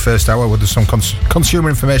missed the first hour, well, there's some consumer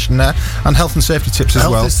information there and health and safety tips as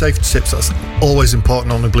well. Health and safety tips, that's always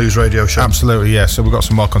important on the Blues Radio show. Absolutely, yeah. So we've got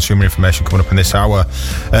some more consumer information coming up in this hour.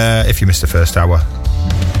 If you missed the first hour,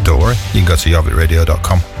 don't worry. You can go to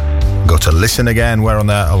jorvikradio.com. Go to listen again. We're on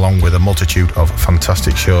there along with a multitude of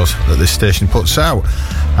fantastic shows that this station puts out.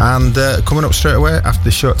 And coming up straight away after the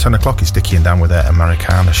show at 10 o'clock, it's Dickie and Dan with their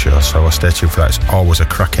Americana show. So stay tuned for that. It's always a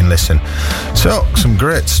cracking listen. So some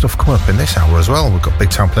great stuff coming up in this hour as well. We've got Big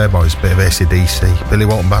Town Playboys, a bit of AC/DC, Billy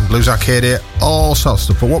Walton Band, Blues Arcadia, all sorts of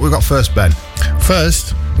stuff. But what we've got first, Ben?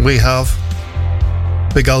 First, we have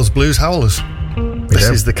Big Al's Blues Howlers. This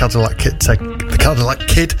is the Cadillac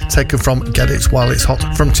Kid taken from Get It While It's Hot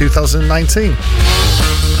from 2019.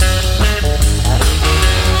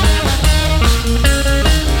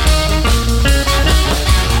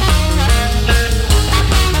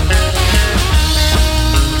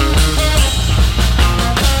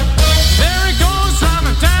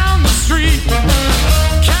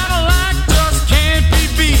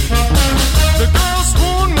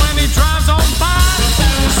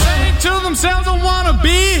 Themselves don't wanna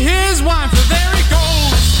be his wife. There he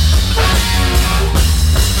goes.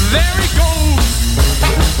 There he goes.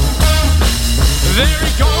 There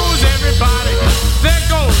he goes, everybody. There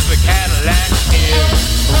goes the Cadillac Kid.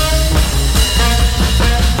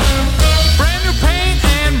 Brand new paint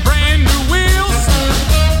and brand new wheels.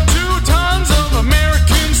 2 tons of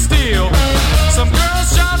American steel. Some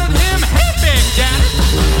girls shouted him, "Hey, big daddy,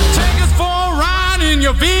 take us for a ride in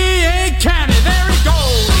your V8 Caddy." There he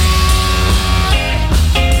goes.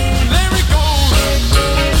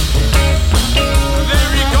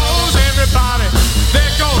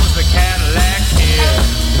 The Cadillac Kid.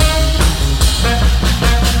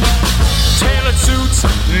 Tailored suits,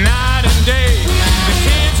 night and day. The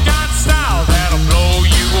kid's got style that'll blow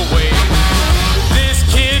you away. This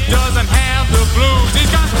kid doesn't have the blues.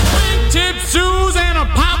 He's got wing-tip shoes and a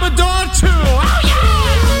pompadour too. Oh yeah!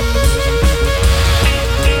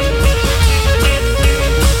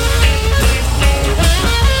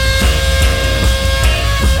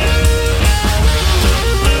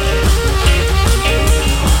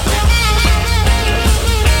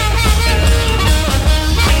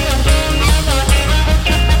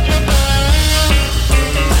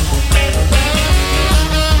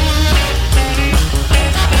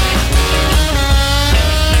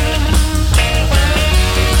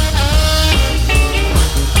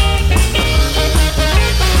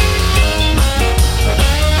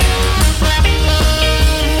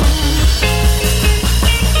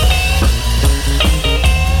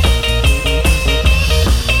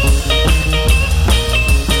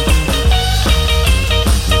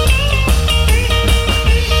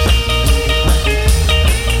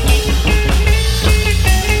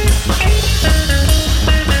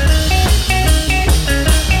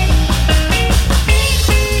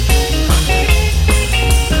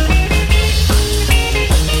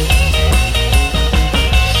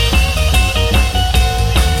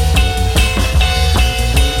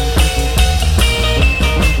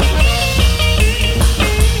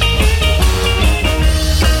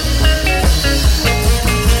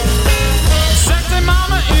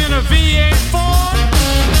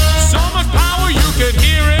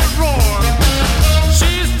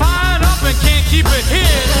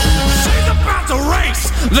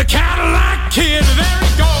 The Cadillac Kid, there he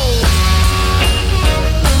goes.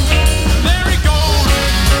 There he goes.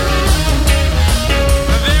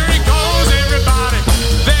 There he goes, everybody.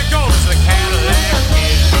 There goes the Cadillac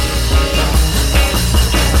Kid.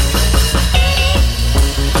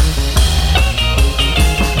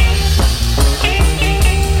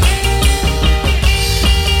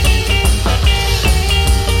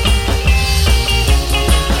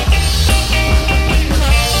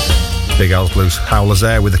 Big Al's Blues Howlers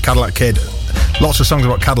there with the Cadillac Kid. Lots of songs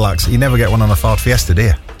about Cadillacs. You never get one on a Ford Fiesta, do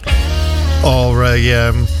you? Or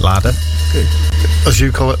a Lada, as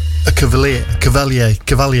you call it, a Cavalier. Cavalier,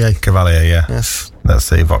 yeah. Yes. That's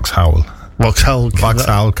the Vauxhall.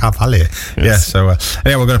 Vauxhall Cavalier. Yeah, so anyway,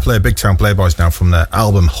 we're going to play Big Town Playboys now from the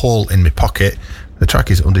album Hole in My Pocket. The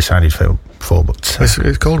track is Undecided Full, but...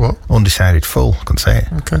 It's called what? Undecided Full, I couldn't say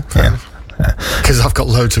it. Okay, fair enough. Because I've got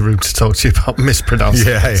loads of room to talk to you about mispronouncing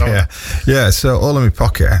it. Yeah, so All in My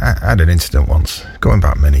Pocket, I had an incident once, going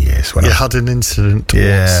back many years. When had an incident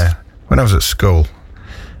once? When I was at school,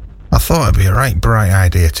 I thought it'd be a right bright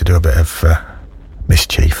idea to do a bit of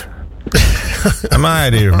mischief. And my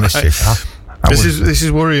idea of mischief... This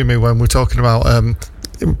is worrying me when we're talking about...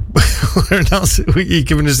 you're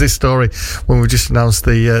giving us this story when we just announced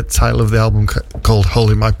the title of the album called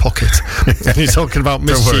Hole in My Pocket. And you're talking about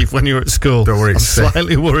mischief when you were at school. Don't worry, I'm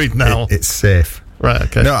slightly worried now. It's safe. Right,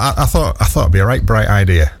 okay. No, I thought it'd be a right bright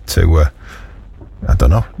idea to, I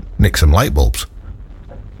don't know, nick some light bulbs.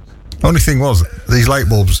 Only thing was, these light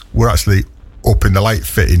bulbs were actually up in the light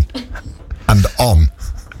fitting and on,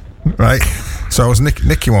 right? So I was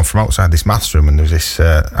nicking one from outside this maths room, and there was this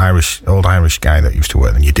old Irish guy that used to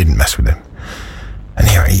work there, and you didn't mess with him. And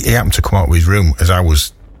he happened to come out of his room as I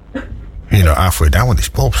was, halfway down with this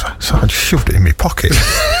bulb. So I just shoved it in my pocket.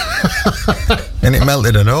 And it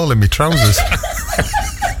melted an hole in my trousers.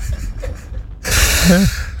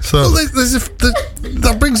 So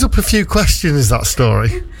that brings up a few questions, that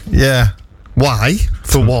story. Yeah. Why,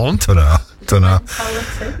 for one? Don't know.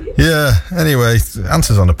 Yeah, anyway,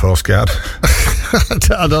 answers on a postcard.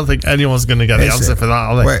 I don't think anyone's going to get the answer for that,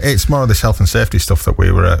 are they? Well, it's more of this health and safety stuff that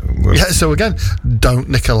we were... Yeah, so again, don't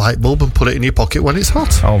nick a light bulb and put it in your pocket when it's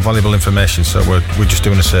hot. All valuable information, so we're just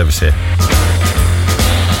doing a service here.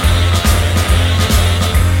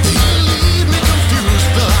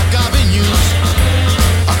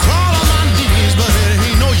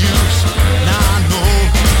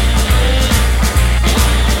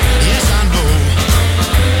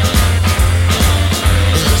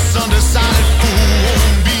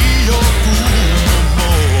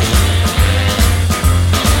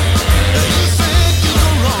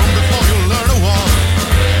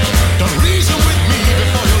 Reason with me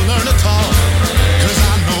before you learn to talk.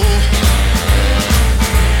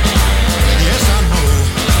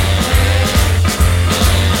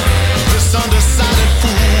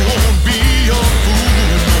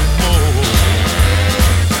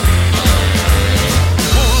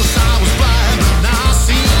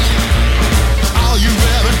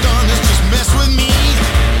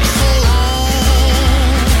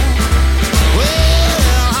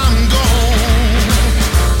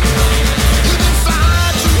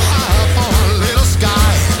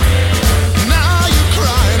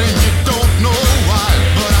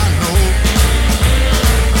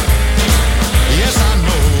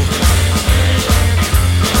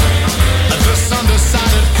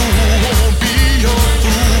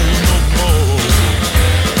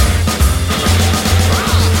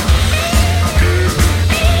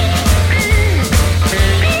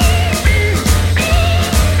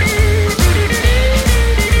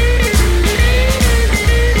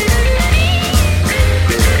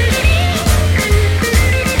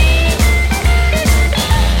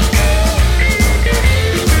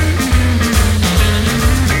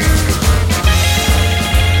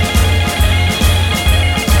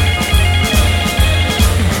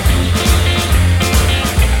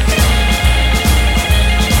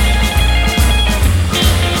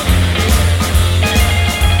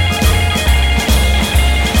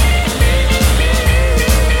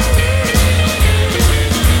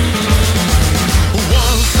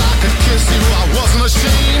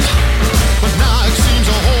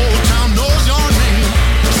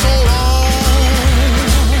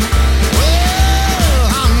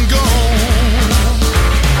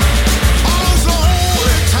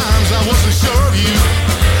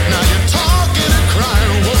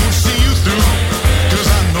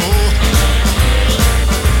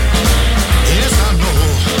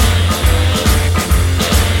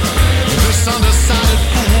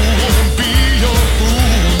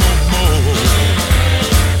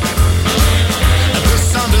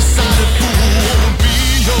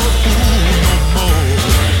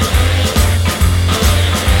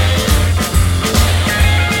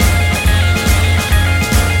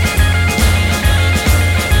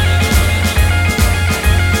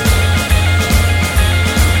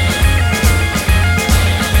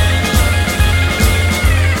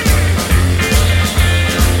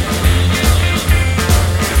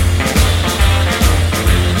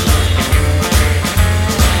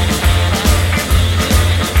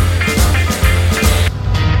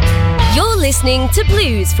 listening to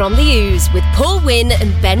Blues from the Ooze with Paul Wynn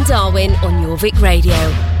and Ben Darwin on Your Vic Radio.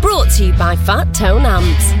 Brought to you by Fat Tone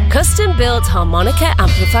Amps, custom built harmonica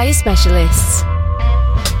amplifier specialists.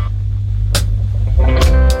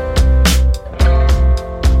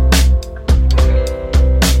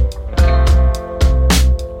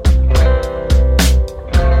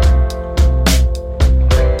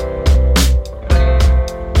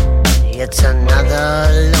 It's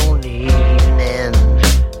another lonely evening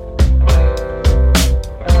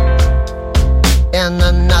in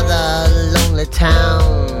another lonely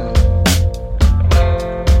town.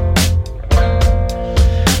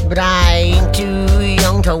 But I ain't too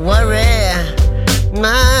young to worry,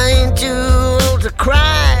 I ain't too old to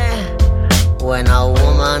cry when a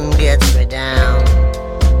woman gets me down.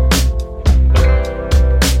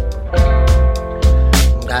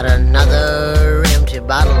 Got another empty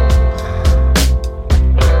bottle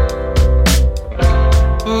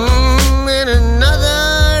in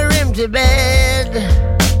another empty bed.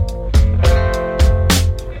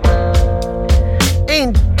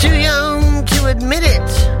 Ain't too young to admit it,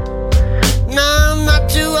 no, I'm not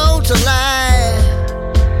too old to lie.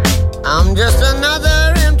 I'm just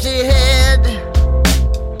another empty head.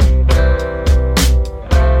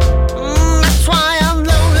 That's why I'm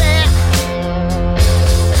lonely.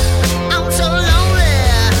 I'm so lonely.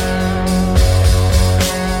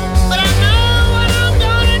 But I know what I'm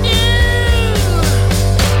gonna do.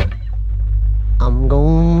 I'm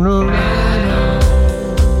gonna ride on,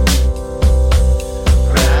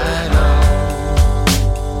 ride on,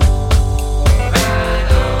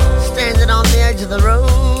 standing on the edge of the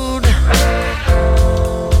road,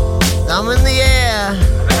 thumb in the air.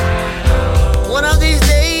 One of these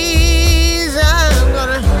days I'm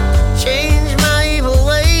gonna change my evil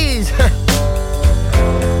ways.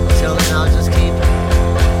 Till then I'll just keep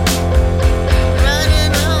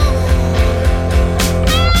riding on.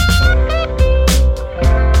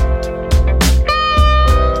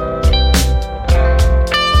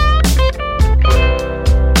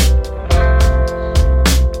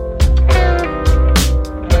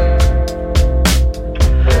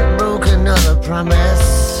 Broke another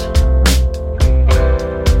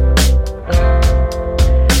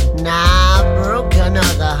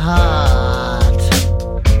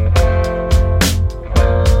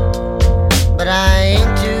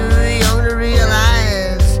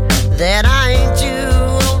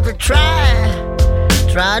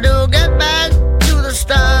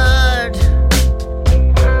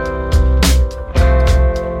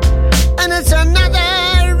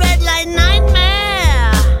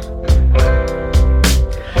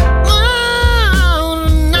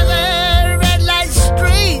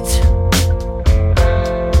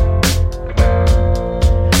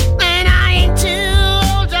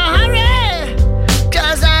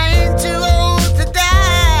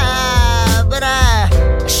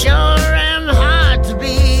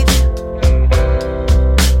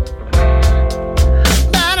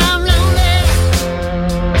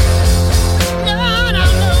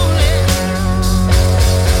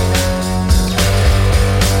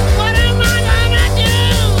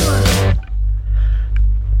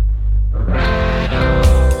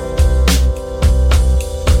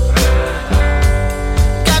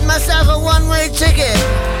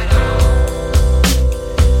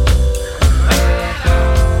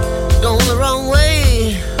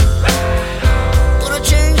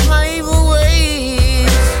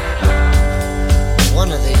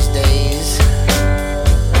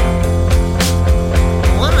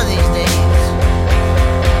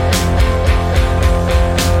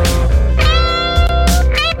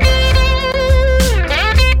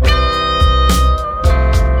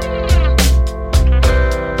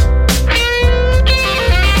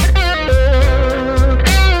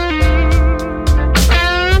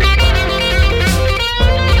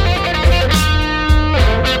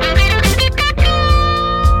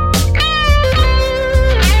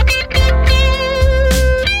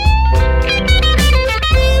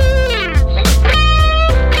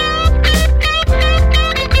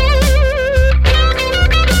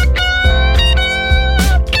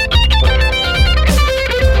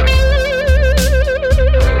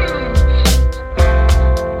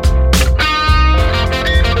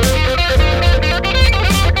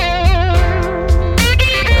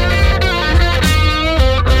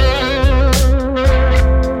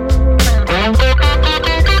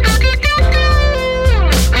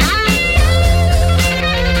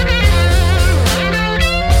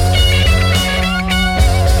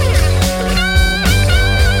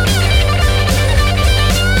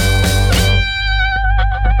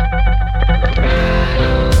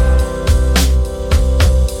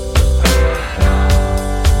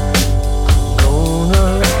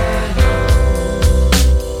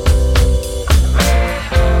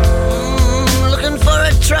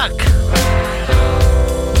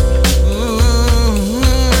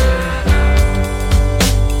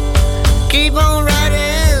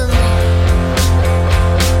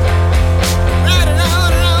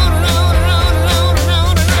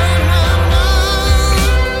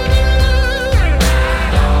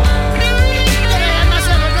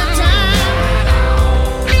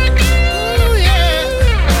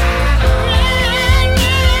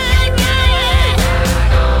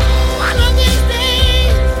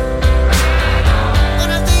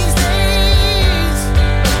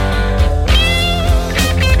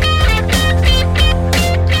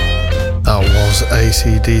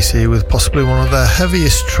AC/DC with possibly one of their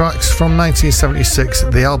heaviest tracks from 1976.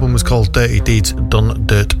 The album was called Dirty Deeds Done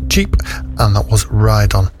Dirt Cheap, and that was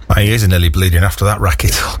Ride On. My ears are nearly bleeding after that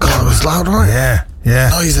racket. Oh, God, it was loud, wasn't it? Yeah.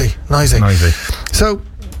 Noisy. So,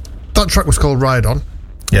 that track was called Ride On.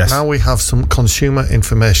 Yes. Now we have some consumer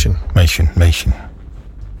information. Mation.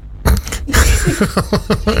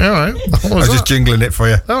 All right. I was just jingling it for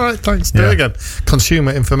you. All right, thanks. Do it again.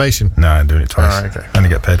 Consumer information. No, I'm doing it twice. All right, okay. I only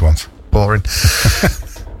get paid once. Boring.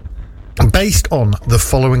 Based on the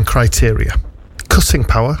following criteria: cutting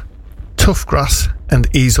power, tough grass, and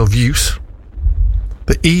ease of use,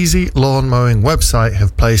 the Easy Lawn Mowing website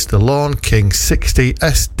have placed the Lawn King 60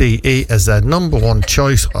 SDE as their number one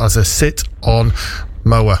choice as a sit-on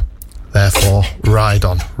mower. Therefore, ride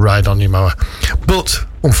on your mower. But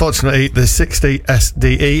unfortunately, the 60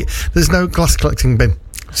 SDE, there's no glass collecting bin.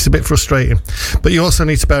 It's a bit frustrating. But you also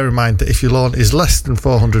need to bear in mind that if your lawn is less than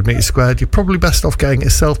 400 metres squared, you're probably best off getting a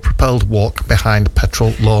self-propelled walk behind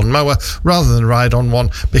petrol lawn mower rather than ride on one,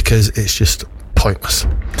 because it's just pointless.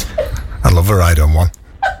 I love a ride on one.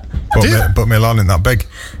 But my lawn isn't that big.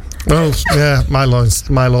 Well, yeah, my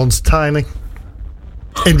lawn's tiny.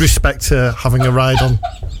 In respect to having a ride on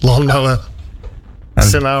lawnmower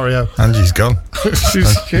scenario. Angie's gone.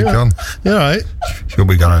 She's gone. You're right. She'll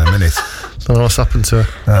be gone in a minute. Don't know what's happened to her.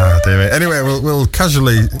 Oh, dear me. Anyway, we'll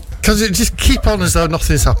casually... Because it just keep on as though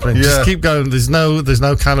nothing's happening. Yeah. Just keep going. There's no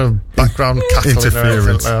kind of background cackling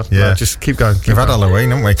interference. Or anything. Yeah. No, just keep going. We've had Halloween,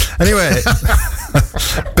 haven't we? Anyway,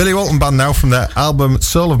 Billy Walton Band now from their album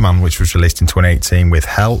Soul of Man, which was released in 2018 with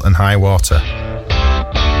Hell and High Water.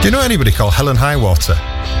 Do you know anybody called Hell and High Water?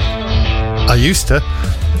 I used to.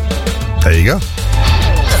 There you go.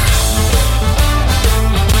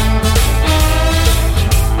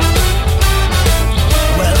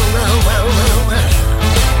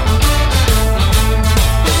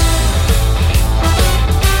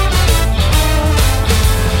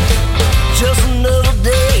 Just another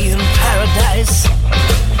day in paradise,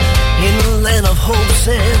 in the land of hopes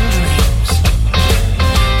and dreams.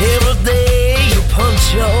 Every day you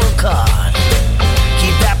punch your card,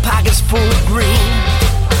 keep that pockets full of green.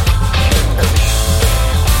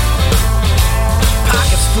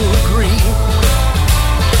 Pockets full of green.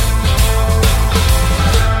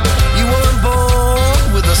 You weren't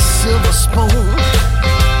born with a silver spoon.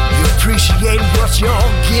 You appreciate what you're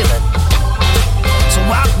given. So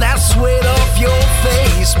wipe that sweat off your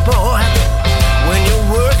face, boy, when you're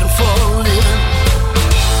working for a living.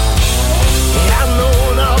 I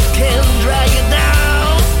know enough can drag you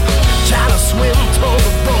down, try to swim toward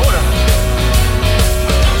the border.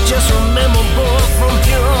 Just remember, boy, from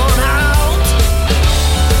here on out,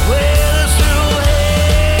 well, it's through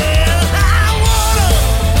hell, high water.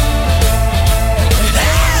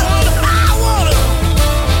 Hell, high water.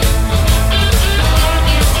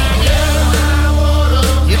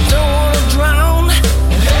 You don't wanna drown.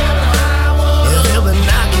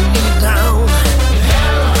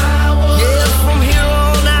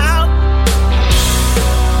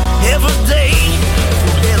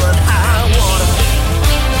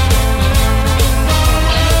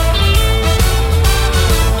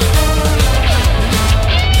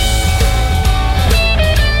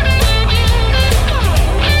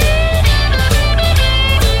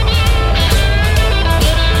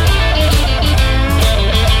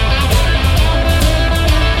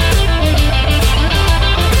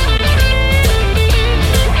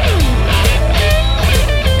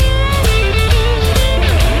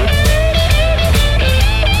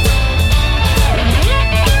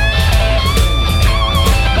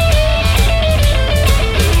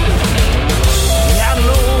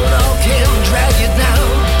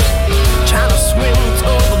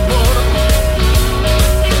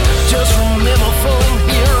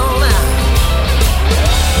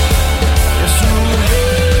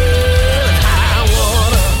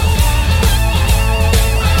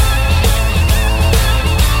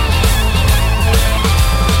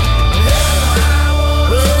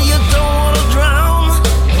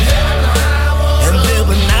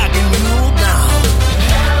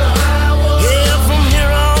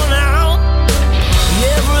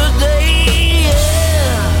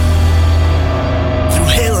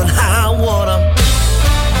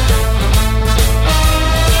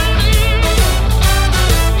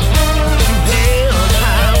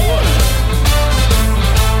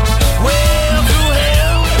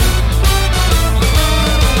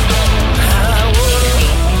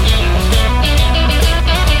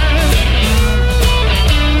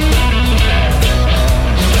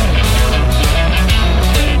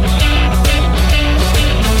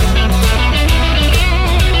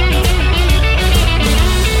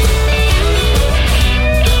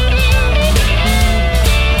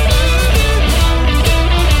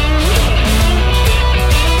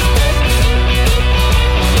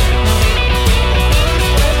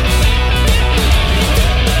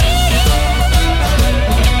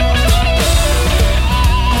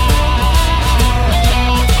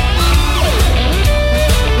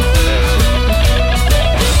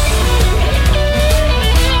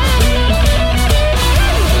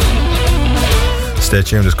 Stay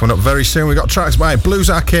tuned, it's coming up very soon. We've got tracks by Blues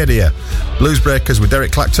Arcadia, Blues Breakers with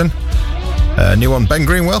Derek Clacton, new one Ben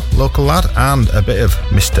Greenwell, local lad, and a bit of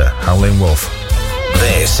Mr. Howling Wolf.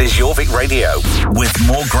 This is Your Vic Radio, with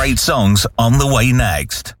more great songs on the way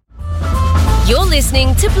next. You're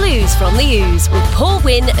listening to Blues from the Ooze with Paul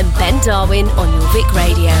Wynn and Ben Darwin on Your Vic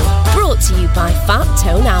Radio. Brought to you by Fat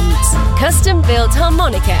Tone Amps, custom-built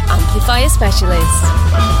harmonica amplifier specialists.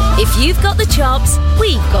 If you've got the chops,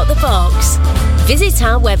 we've got the box. Visit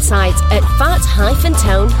our website at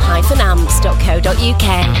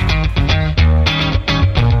fat-tone-amps.co.uk.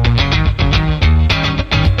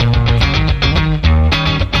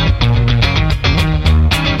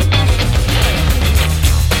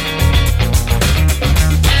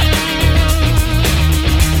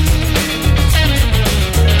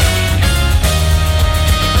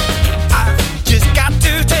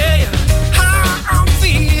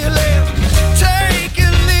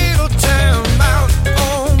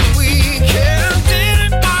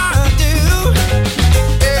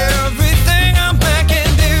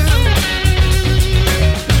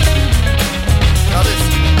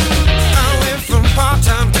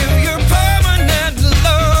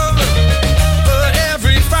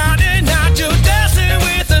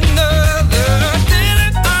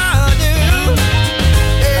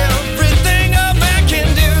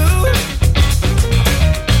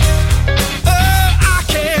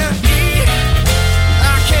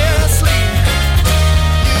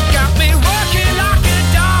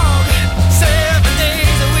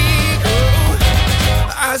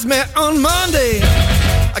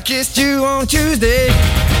 Kissed you on Tuesday,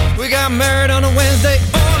 we got married on a Wednesday.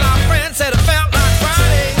 All our friends said it felt like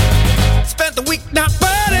Friday. Spent the week not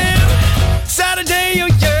burning. Saturday you're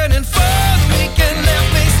yearning for the weekend.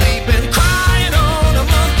 Left me sleeping, crying on a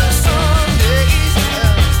month of Sundays.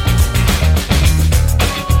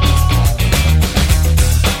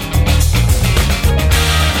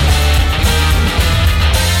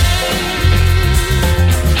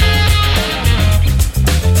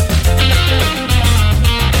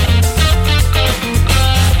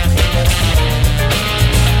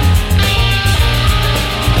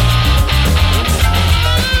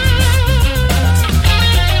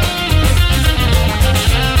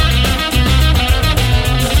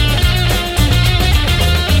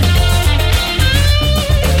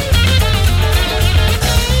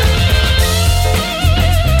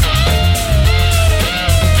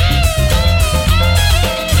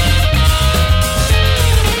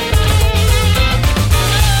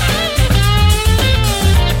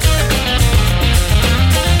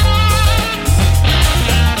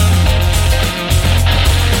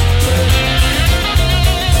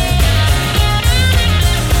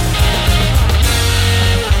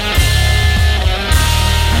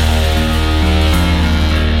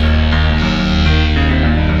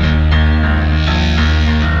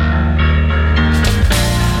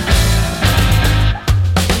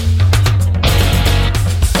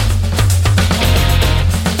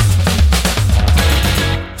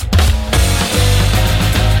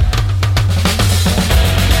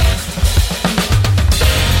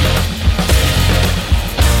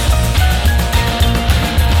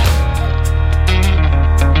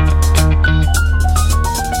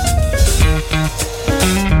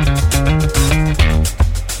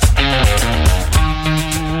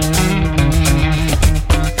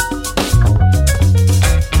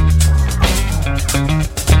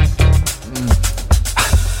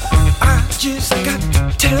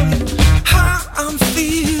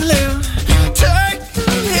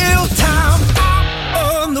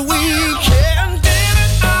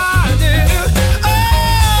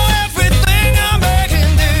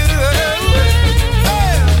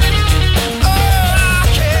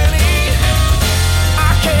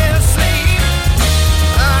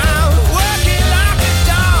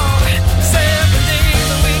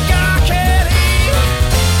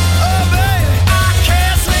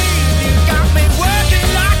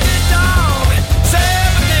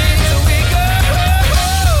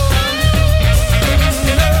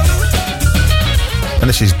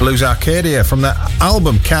 This is Blues Arcadia from their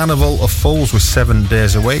album Carnival of Fools with 7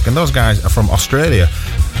 Days a Week, and those guys are from Australia.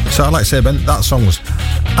 So I'd like to say, Ben, that song was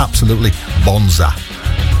absolutely bonza.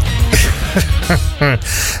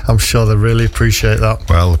 I'm sure they really appreciate that.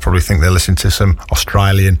 Well, they probably think they're listening to some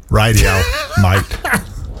Australian radio, mate.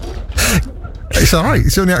 It's alright,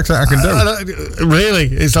 it's the only accent I can do.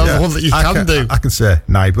 Really? Is that the one that you can do? I can say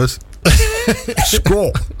neighbours.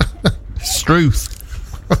 Squat. Struth.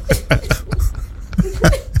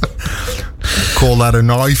 Call that a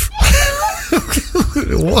knife.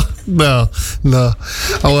 What? No.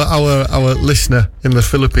 Our listener in the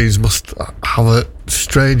Philippines must have a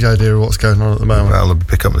strange idea of what's going on at the moment. Well, they'll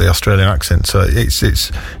pick up the Australian accent, so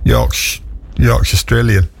it's Yorkshire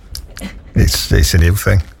Australian. It's a new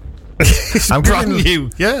thing. It's I'm brand giving- new.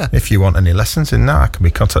 Yeah. If you want any lessons in that, I can be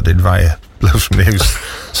contacted via Blues from the Ooze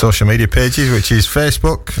social media pages, which is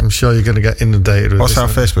Facebook. I'm sure you're going to get inundated with What's this. our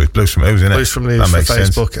Facebook? It's Blues from the Ooze, isn't it? Blues from the That Ooze for makes sense.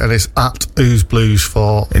 Facebook, and it's at Ooze Blues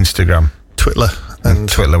for Instagram. Twitter. And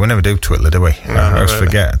Twitter. We never do Twitter, do we? I always really.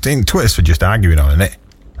 forget. I think Twitter's for just arguing on, isn't it?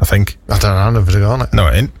 I think. I don't know, I've never gone it. No,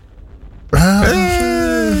 it ain't.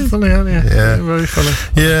 Funny, aren't you? Yeah. Very funny.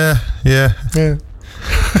 Yeah. Yeah.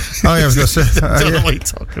 Oh, yeah, I was going to say. Don't know what you're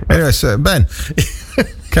talking about. Anyway, so Ben,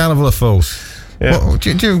 Carnival of Fools. Yeah. What do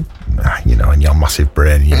you you know, in your massive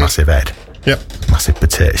brain, your massive head, Yep. massive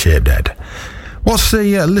potato-shaped head. What's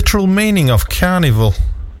the literal meaning of carnival?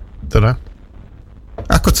 Don't know.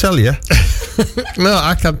 I could tell you. No,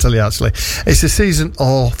 I can't tell you actually. It's a season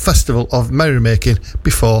or festival of merrymaking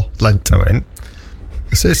before Lent. No, it ain't.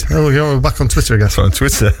 This is. Oh, you're back on Twitter again. It's on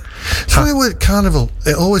Twitter. So the word carnival,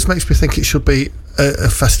 it always makes me think it should be a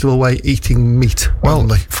festival where you're eating meat. Well,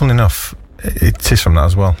 only. funnily enough, it is from that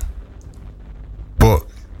as well. But,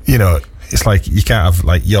 you know, it's like you can't have,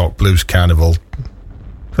 like, York Blues Carnival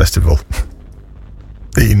Festival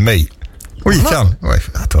eating meat. Well, you can. Well,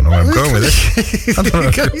 I don't know where I'm going with this. I don't know.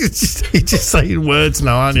 You're just saying words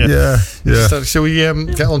now, aren't you? Yeah. So, shall we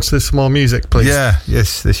get on to some more music, please? Yeah,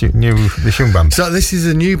 yes, this young band. So this is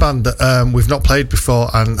a new band that we've not played before,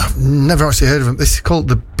 and I've never actually heard of them. This is called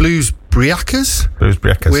the Blues Briackers Blues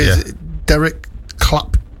Breakers, with yeah. Derek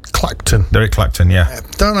Clacton. Derek Clacton, yeah.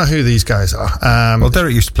 Don't know who these guys are. Well,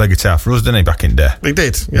 Derek used to play guitar for us, didn't he, back in the day? He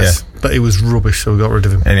did, yes. But he was rubbish, so we got rid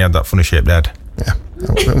of him. And he had that funny shaped head. Yeah.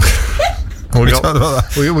 We talked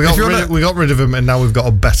about that. We got rid of him, and now we've got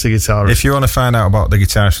a better guitarist. If you want to find out about the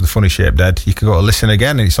guitarist with the funny shaped head, you can go to listen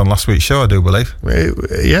again, and it's on last week's show, I do believe.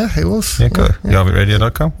 Yeah, it was. Yeah, go.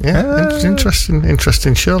 YourVitradio.com. Yeah,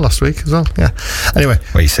 interesting show last week as well. Yeah. Anyway,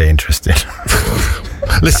 Well, you say interesting.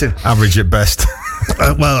 listen. Average at best.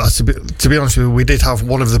 Well, to be honest with you, we did have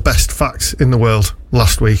one of the best facts in the world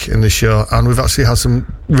last week in this show, and we've actually had some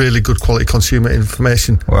really good quality consumer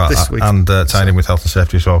information this week. And tied in with health and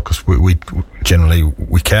safety as well, because we generally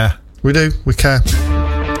care. We do, we care.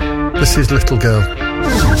 This is Little Girl.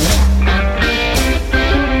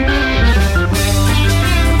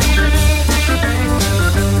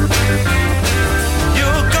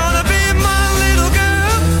 You're gonna be my little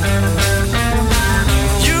girl.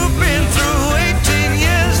 You've been through 18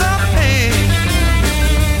 years of pain.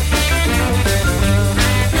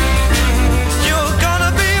 You're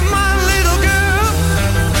gonna be my little girl.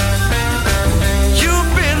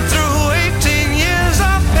 You've been through 18 years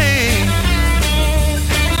of pain.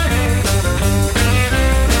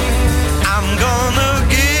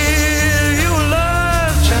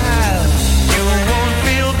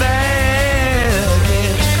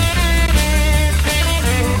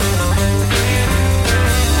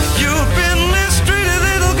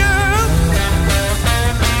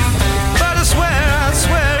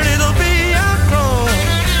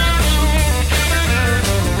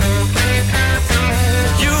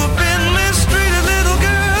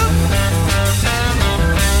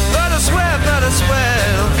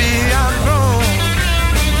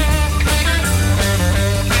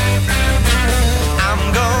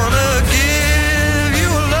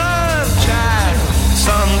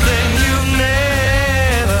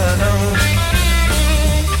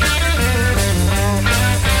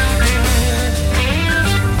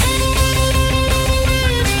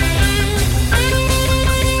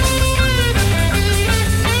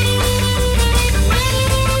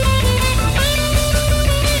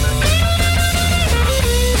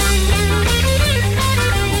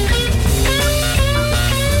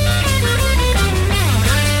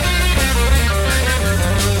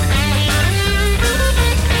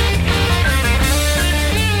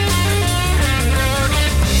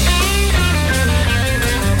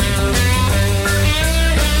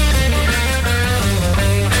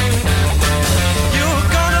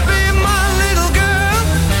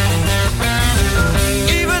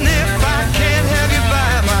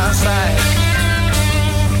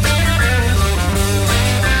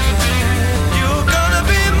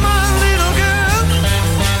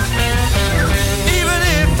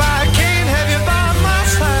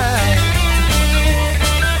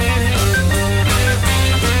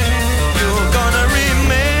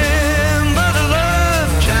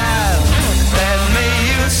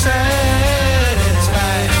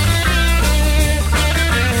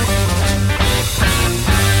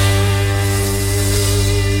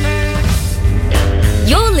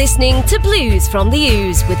 listening to Blues from the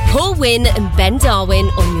Ooze with Paul Wynn and Ben Darwin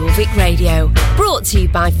on your Vic Radio. Brought to you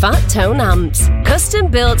by Fat Tone Amps, custom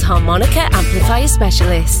built harmonica amplifier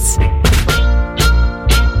specialists.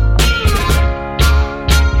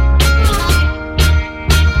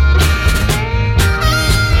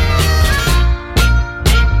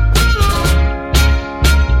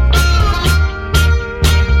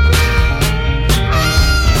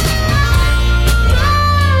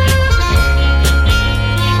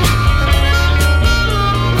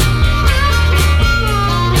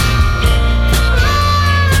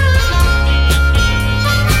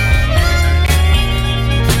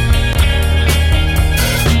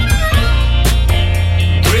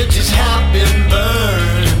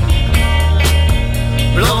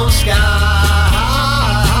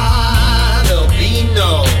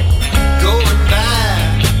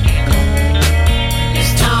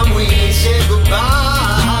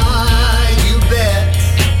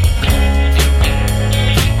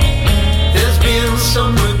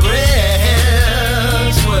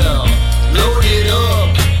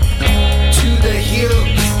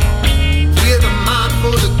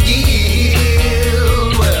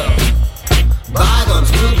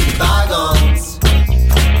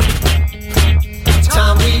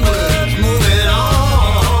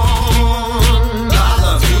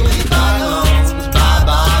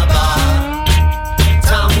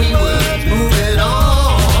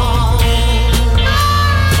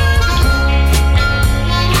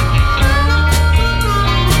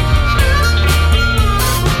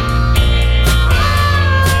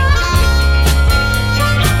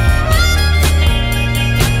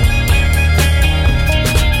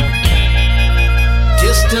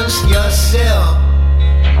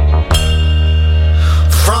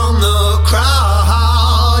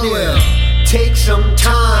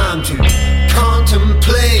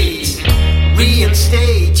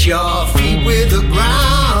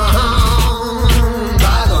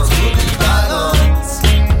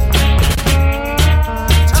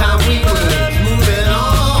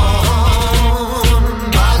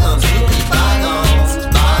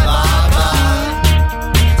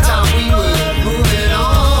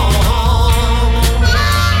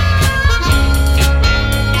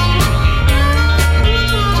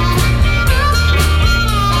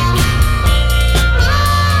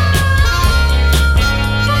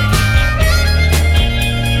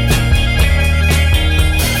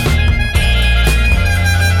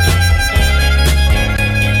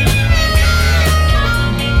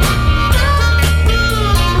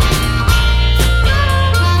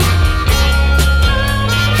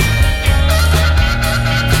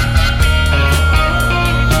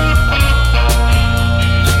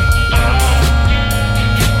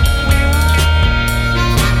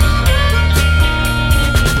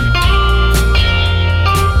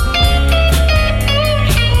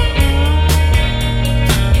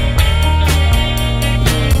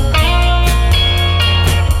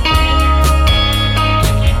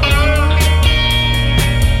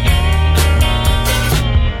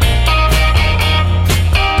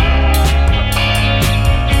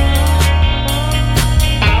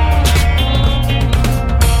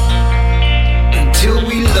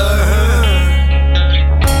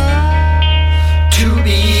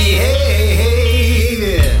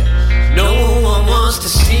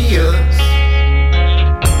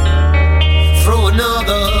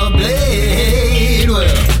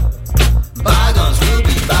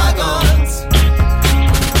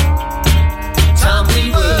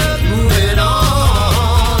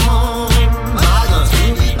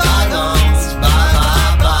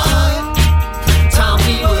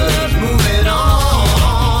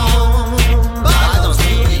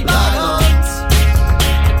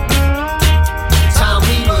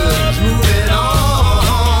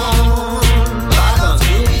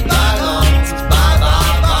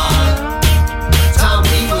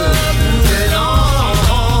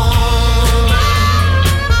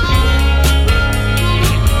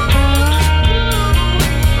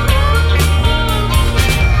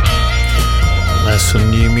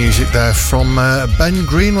 There from Ben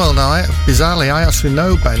Greenwell. Now, bizarrely, I actually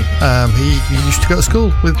know Ben. He used to go to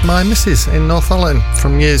school with my missus in Northallerton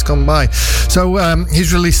from years gone by. So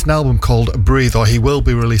he's released an album called Breathe, or he will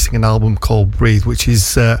be releasing an album called Breathe, which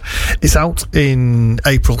is out in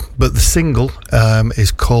April, but the single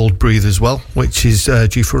is called Breathe as well, which is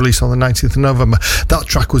due for release on the 19th of November. That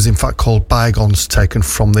track was in fact called Bygones, taken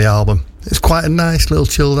from the album. It's quite a nice little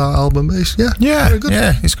chilled out album. It's, very good.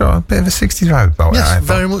 Yeah, it's got a bit of a 60s vibe about it. Yes,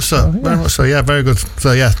 very much so. Very much so. Yeah, very good.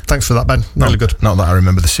 So yeah, thanks for that, Ben. Really good. Not that I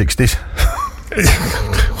remember the 60s.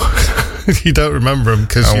 You don't remember them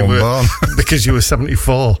because I you wasn't were born. because you were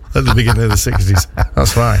 74 at the beginning of the 60s.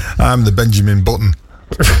 That's why. I'm the Benjamin Button.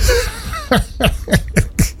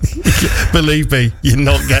 Believe me, you're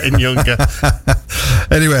not getting younger.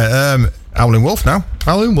 Anyway, Howlin' Wolf now.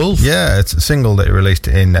 Howlin' Wolf. Yeah, it's a single that he released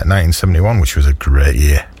in 1971, which was a great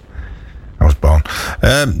year. I was born.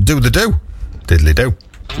 Do the do. Diddly do.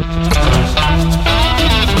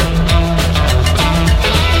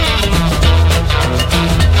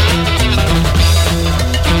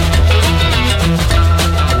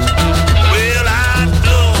 Well, I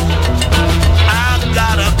know I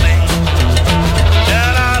got a thing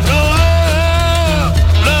that I know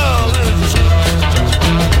love is true,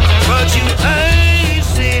 but you ain't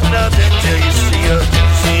seen nothing till you see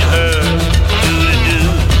her do the do,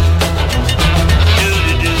 do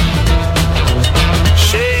the do.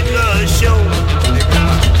 Shake her shoulder,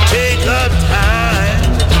 take her time,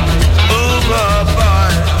 move her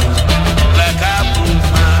body like I move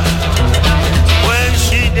mine. When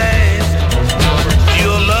she dances,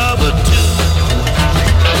 you'll love her too.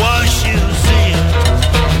 Once you see her,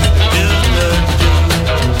 do the do,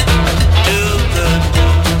 do the do, do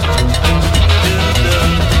the do.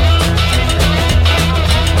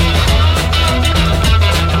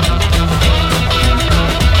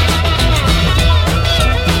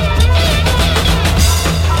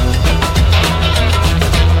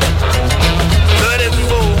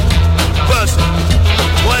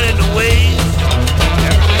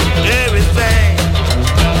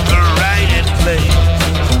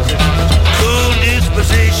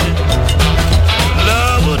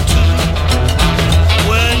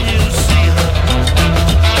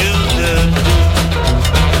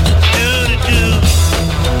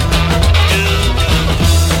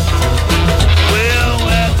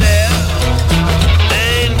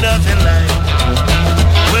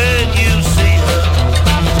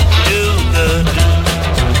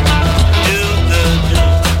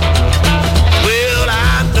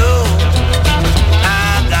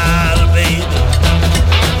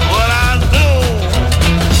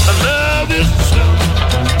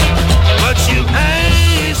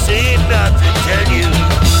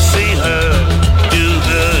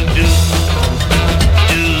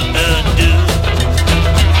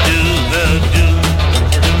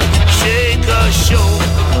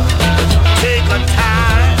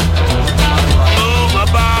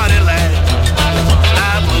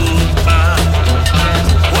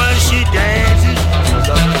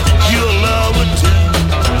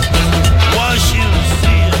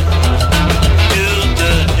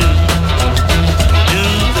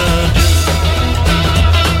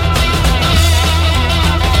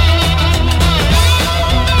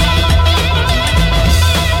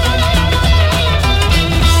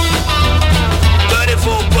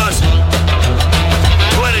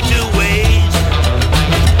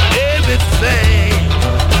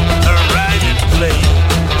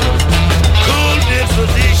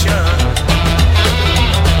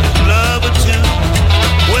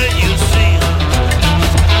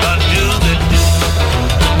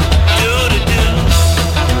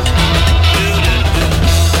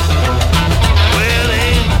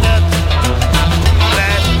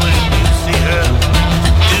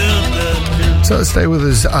 So stay with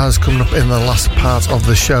us as coming up in the last part of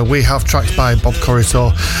the show. We have tracks by Bob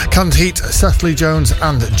Corritore, Canned Heat, Seth Lee Jones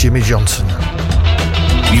and Jimmy Johnson.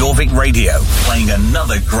 Jorvik Radio, playing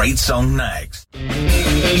another great song next.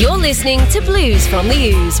 You're listening to Blues from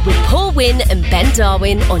the Ooze with Paul Wynn and Ben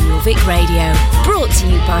Darwin on Jorvik Radio. Brought to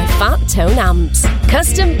you by Fat Tone Amps,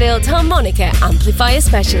 custom built harmonica amplifier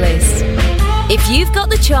specialists. If you've got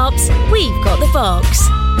the chops, we've got the box.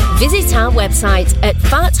 Visit our website at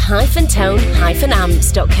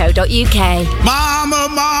fat-tone-amps.co.uk.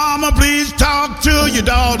 Mama, please talk to your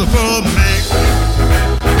daughter for me.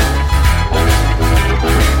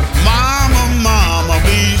 Mama,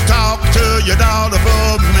 please talk to your daughter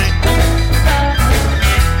for me.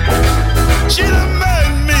 She done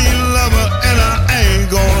made me love her and I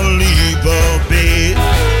ain't gonna leave her bed.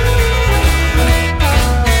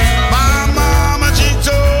 My mama, she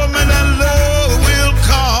told me that love will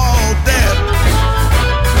call death.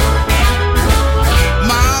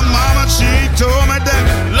 My mama, she told me that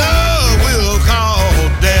love will call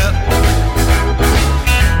death.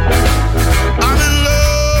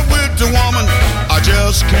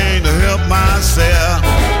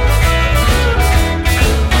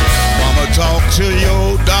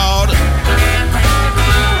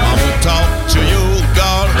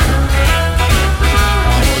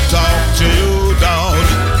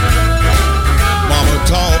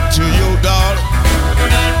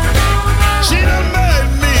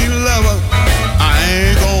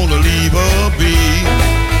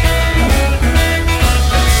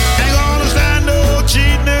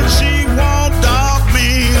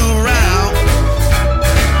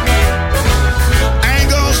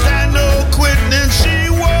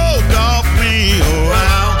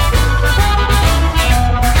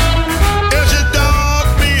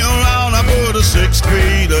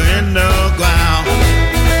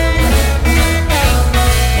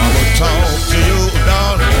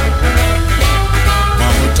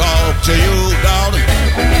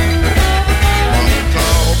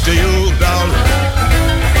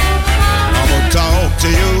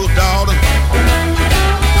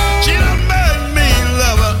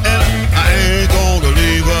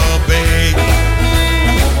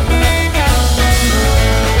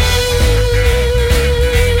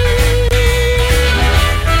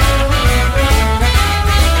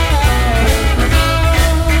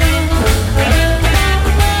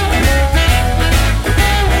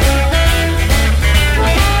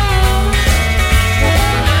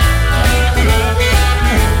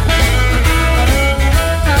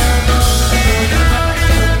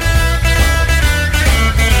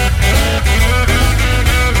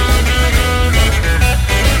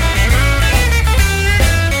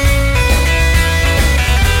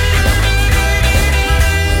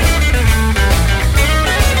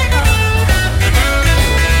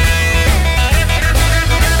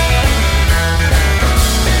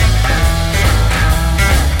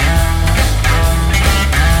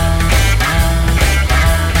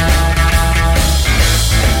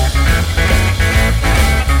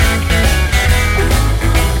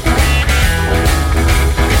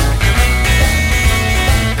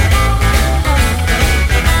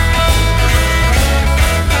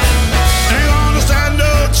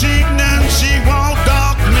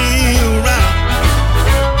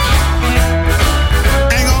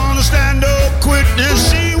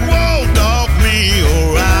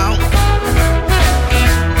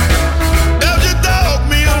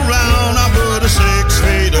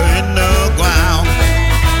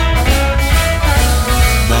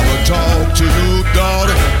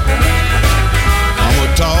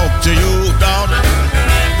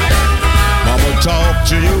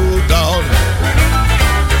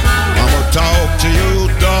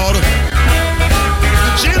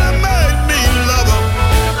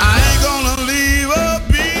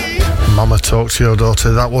 Talk to Your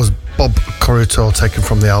Daughter. That was Bob Corritore, taken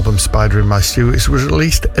from the album Spider in My Stew. It was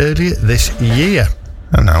released earlier this year.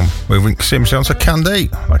 And now moving seamlessly on to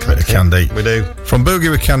Candide. Like a bit of Candide. We do. From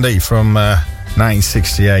Boogie with Candide from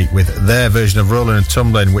 1968 with their version of Rollin' and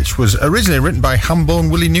Tumblin', which was originally written by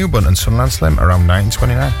Hambone Willie Newburn and Sunland Slim around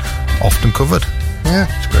 1929. Often covered. Yeah.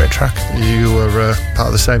 It's a great track. You were part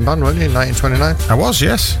of the same band, weren't you, in 1929? I was,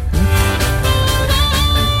 yes.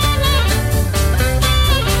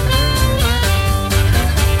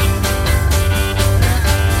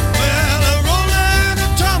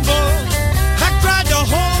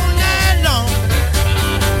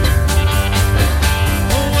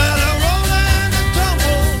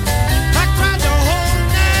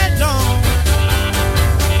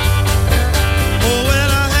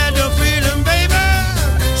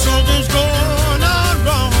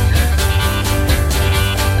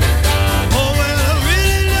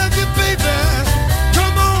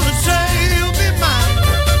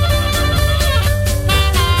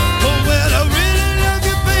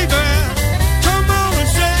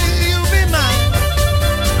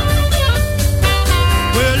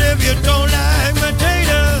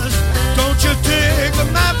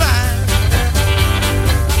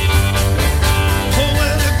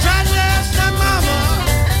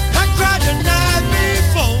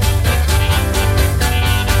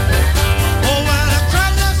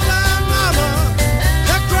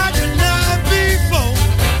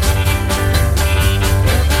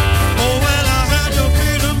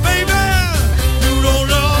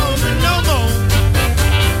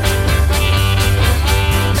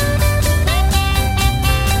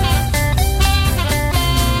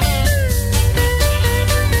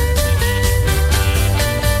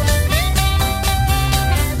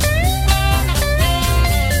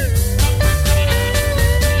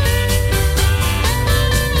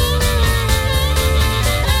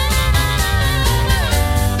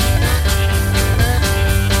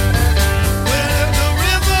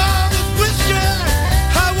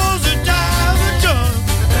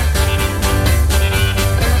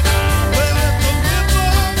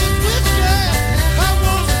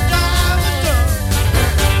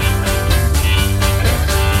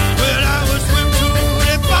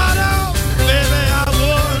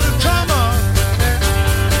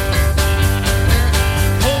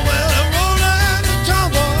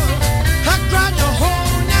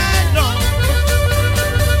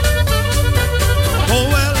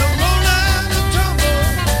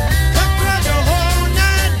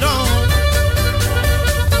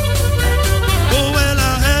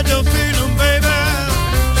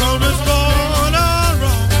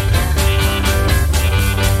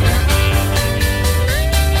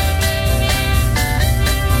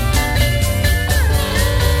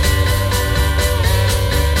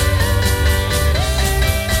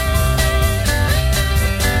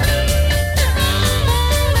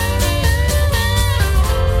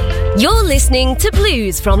 You're listening to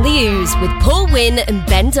Blues from the Ooze with Paul Wynn and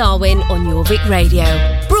Ben Darwin on Your Vic Radio.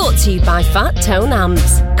 Brought to you by Fat Tone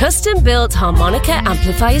Amps, custom-built harmonica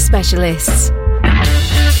amplifier specialists.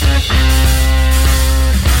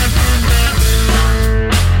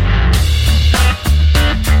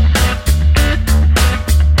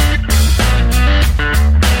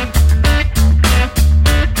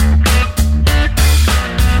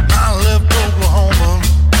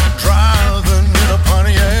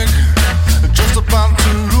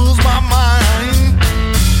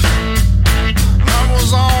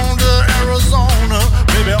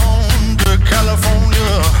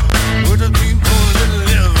 California, where the people that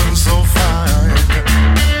living so far.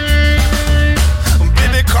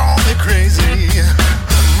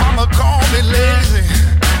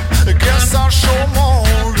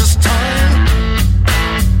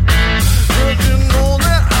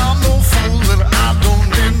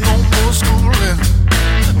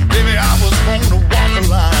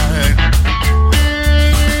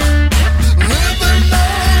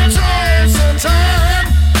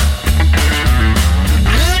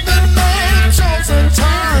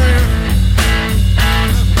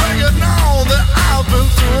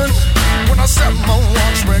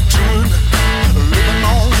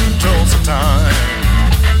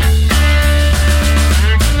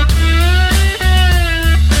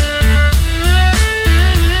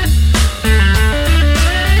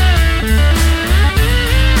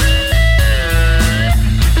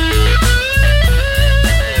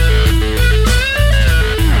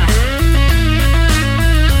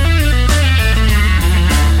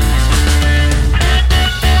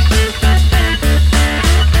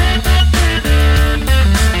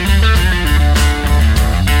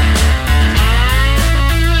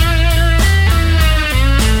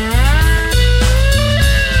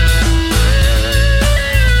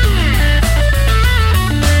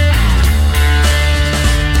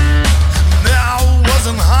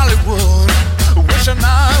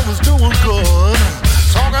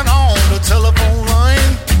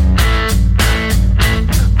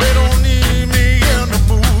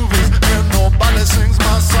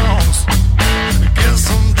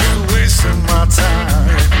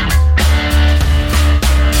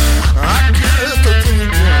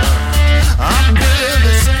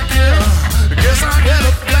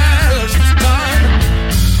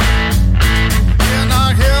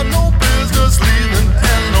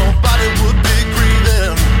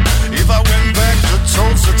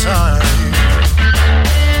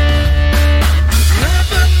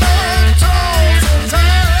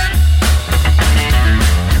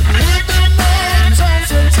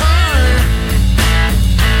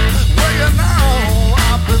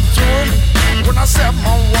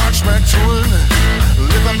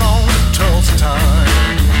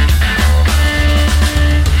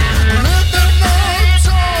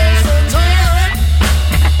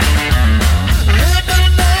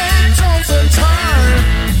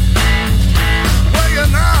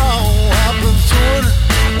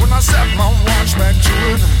 set my watch back to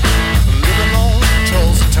it. Living on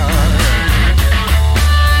Tulsa time.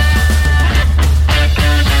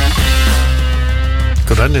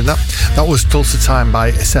 Good ending that. That was Tulsa Time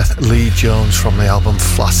by Seth Lee Jones from the album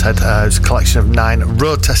Flathead. It's a collection of 9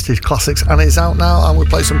 road-tested classics, and it's out now, and we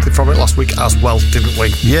played something from it last week as well, didn't we?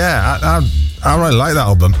 Yeah, I really like that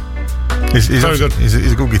album. He's very good. He's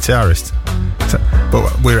a good guitarist.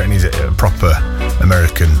 But we reckon he's a proper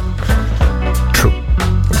American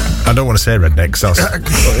I don't want to say redneck, because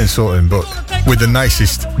that's insulting, but with the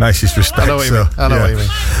nicest respect. I know what you mean. I know what you mean.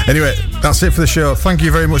 Anyway, that's it for the show. Thank you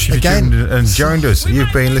very much if you tuned in and joined us.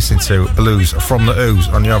 You've been listening to Blues from the Ooze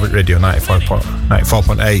on Jorvik Radio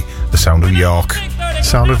 94.8, the sound of York.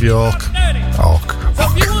 Sound of York.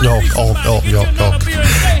 York.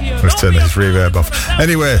 Let's turn this reverb off.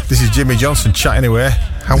 Anyway, this is Jimmy Johnson chatting away.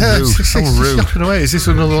 How rude. How rude. Yapping away. Is this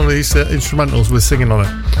another one of these instrumentals with singing on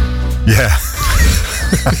it? Yeah.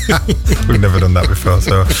 We've never done that before,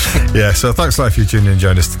 so yeah. So thanks a lot for you tuning in and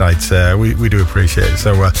joining us tonight. We do appreciate it.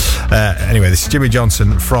 So anyway, this is Jimmy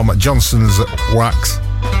Johnson from Johnson's Wax,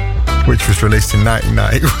 which was released in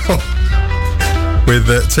 1991 with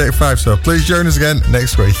Take 5. So please join us again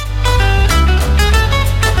next week.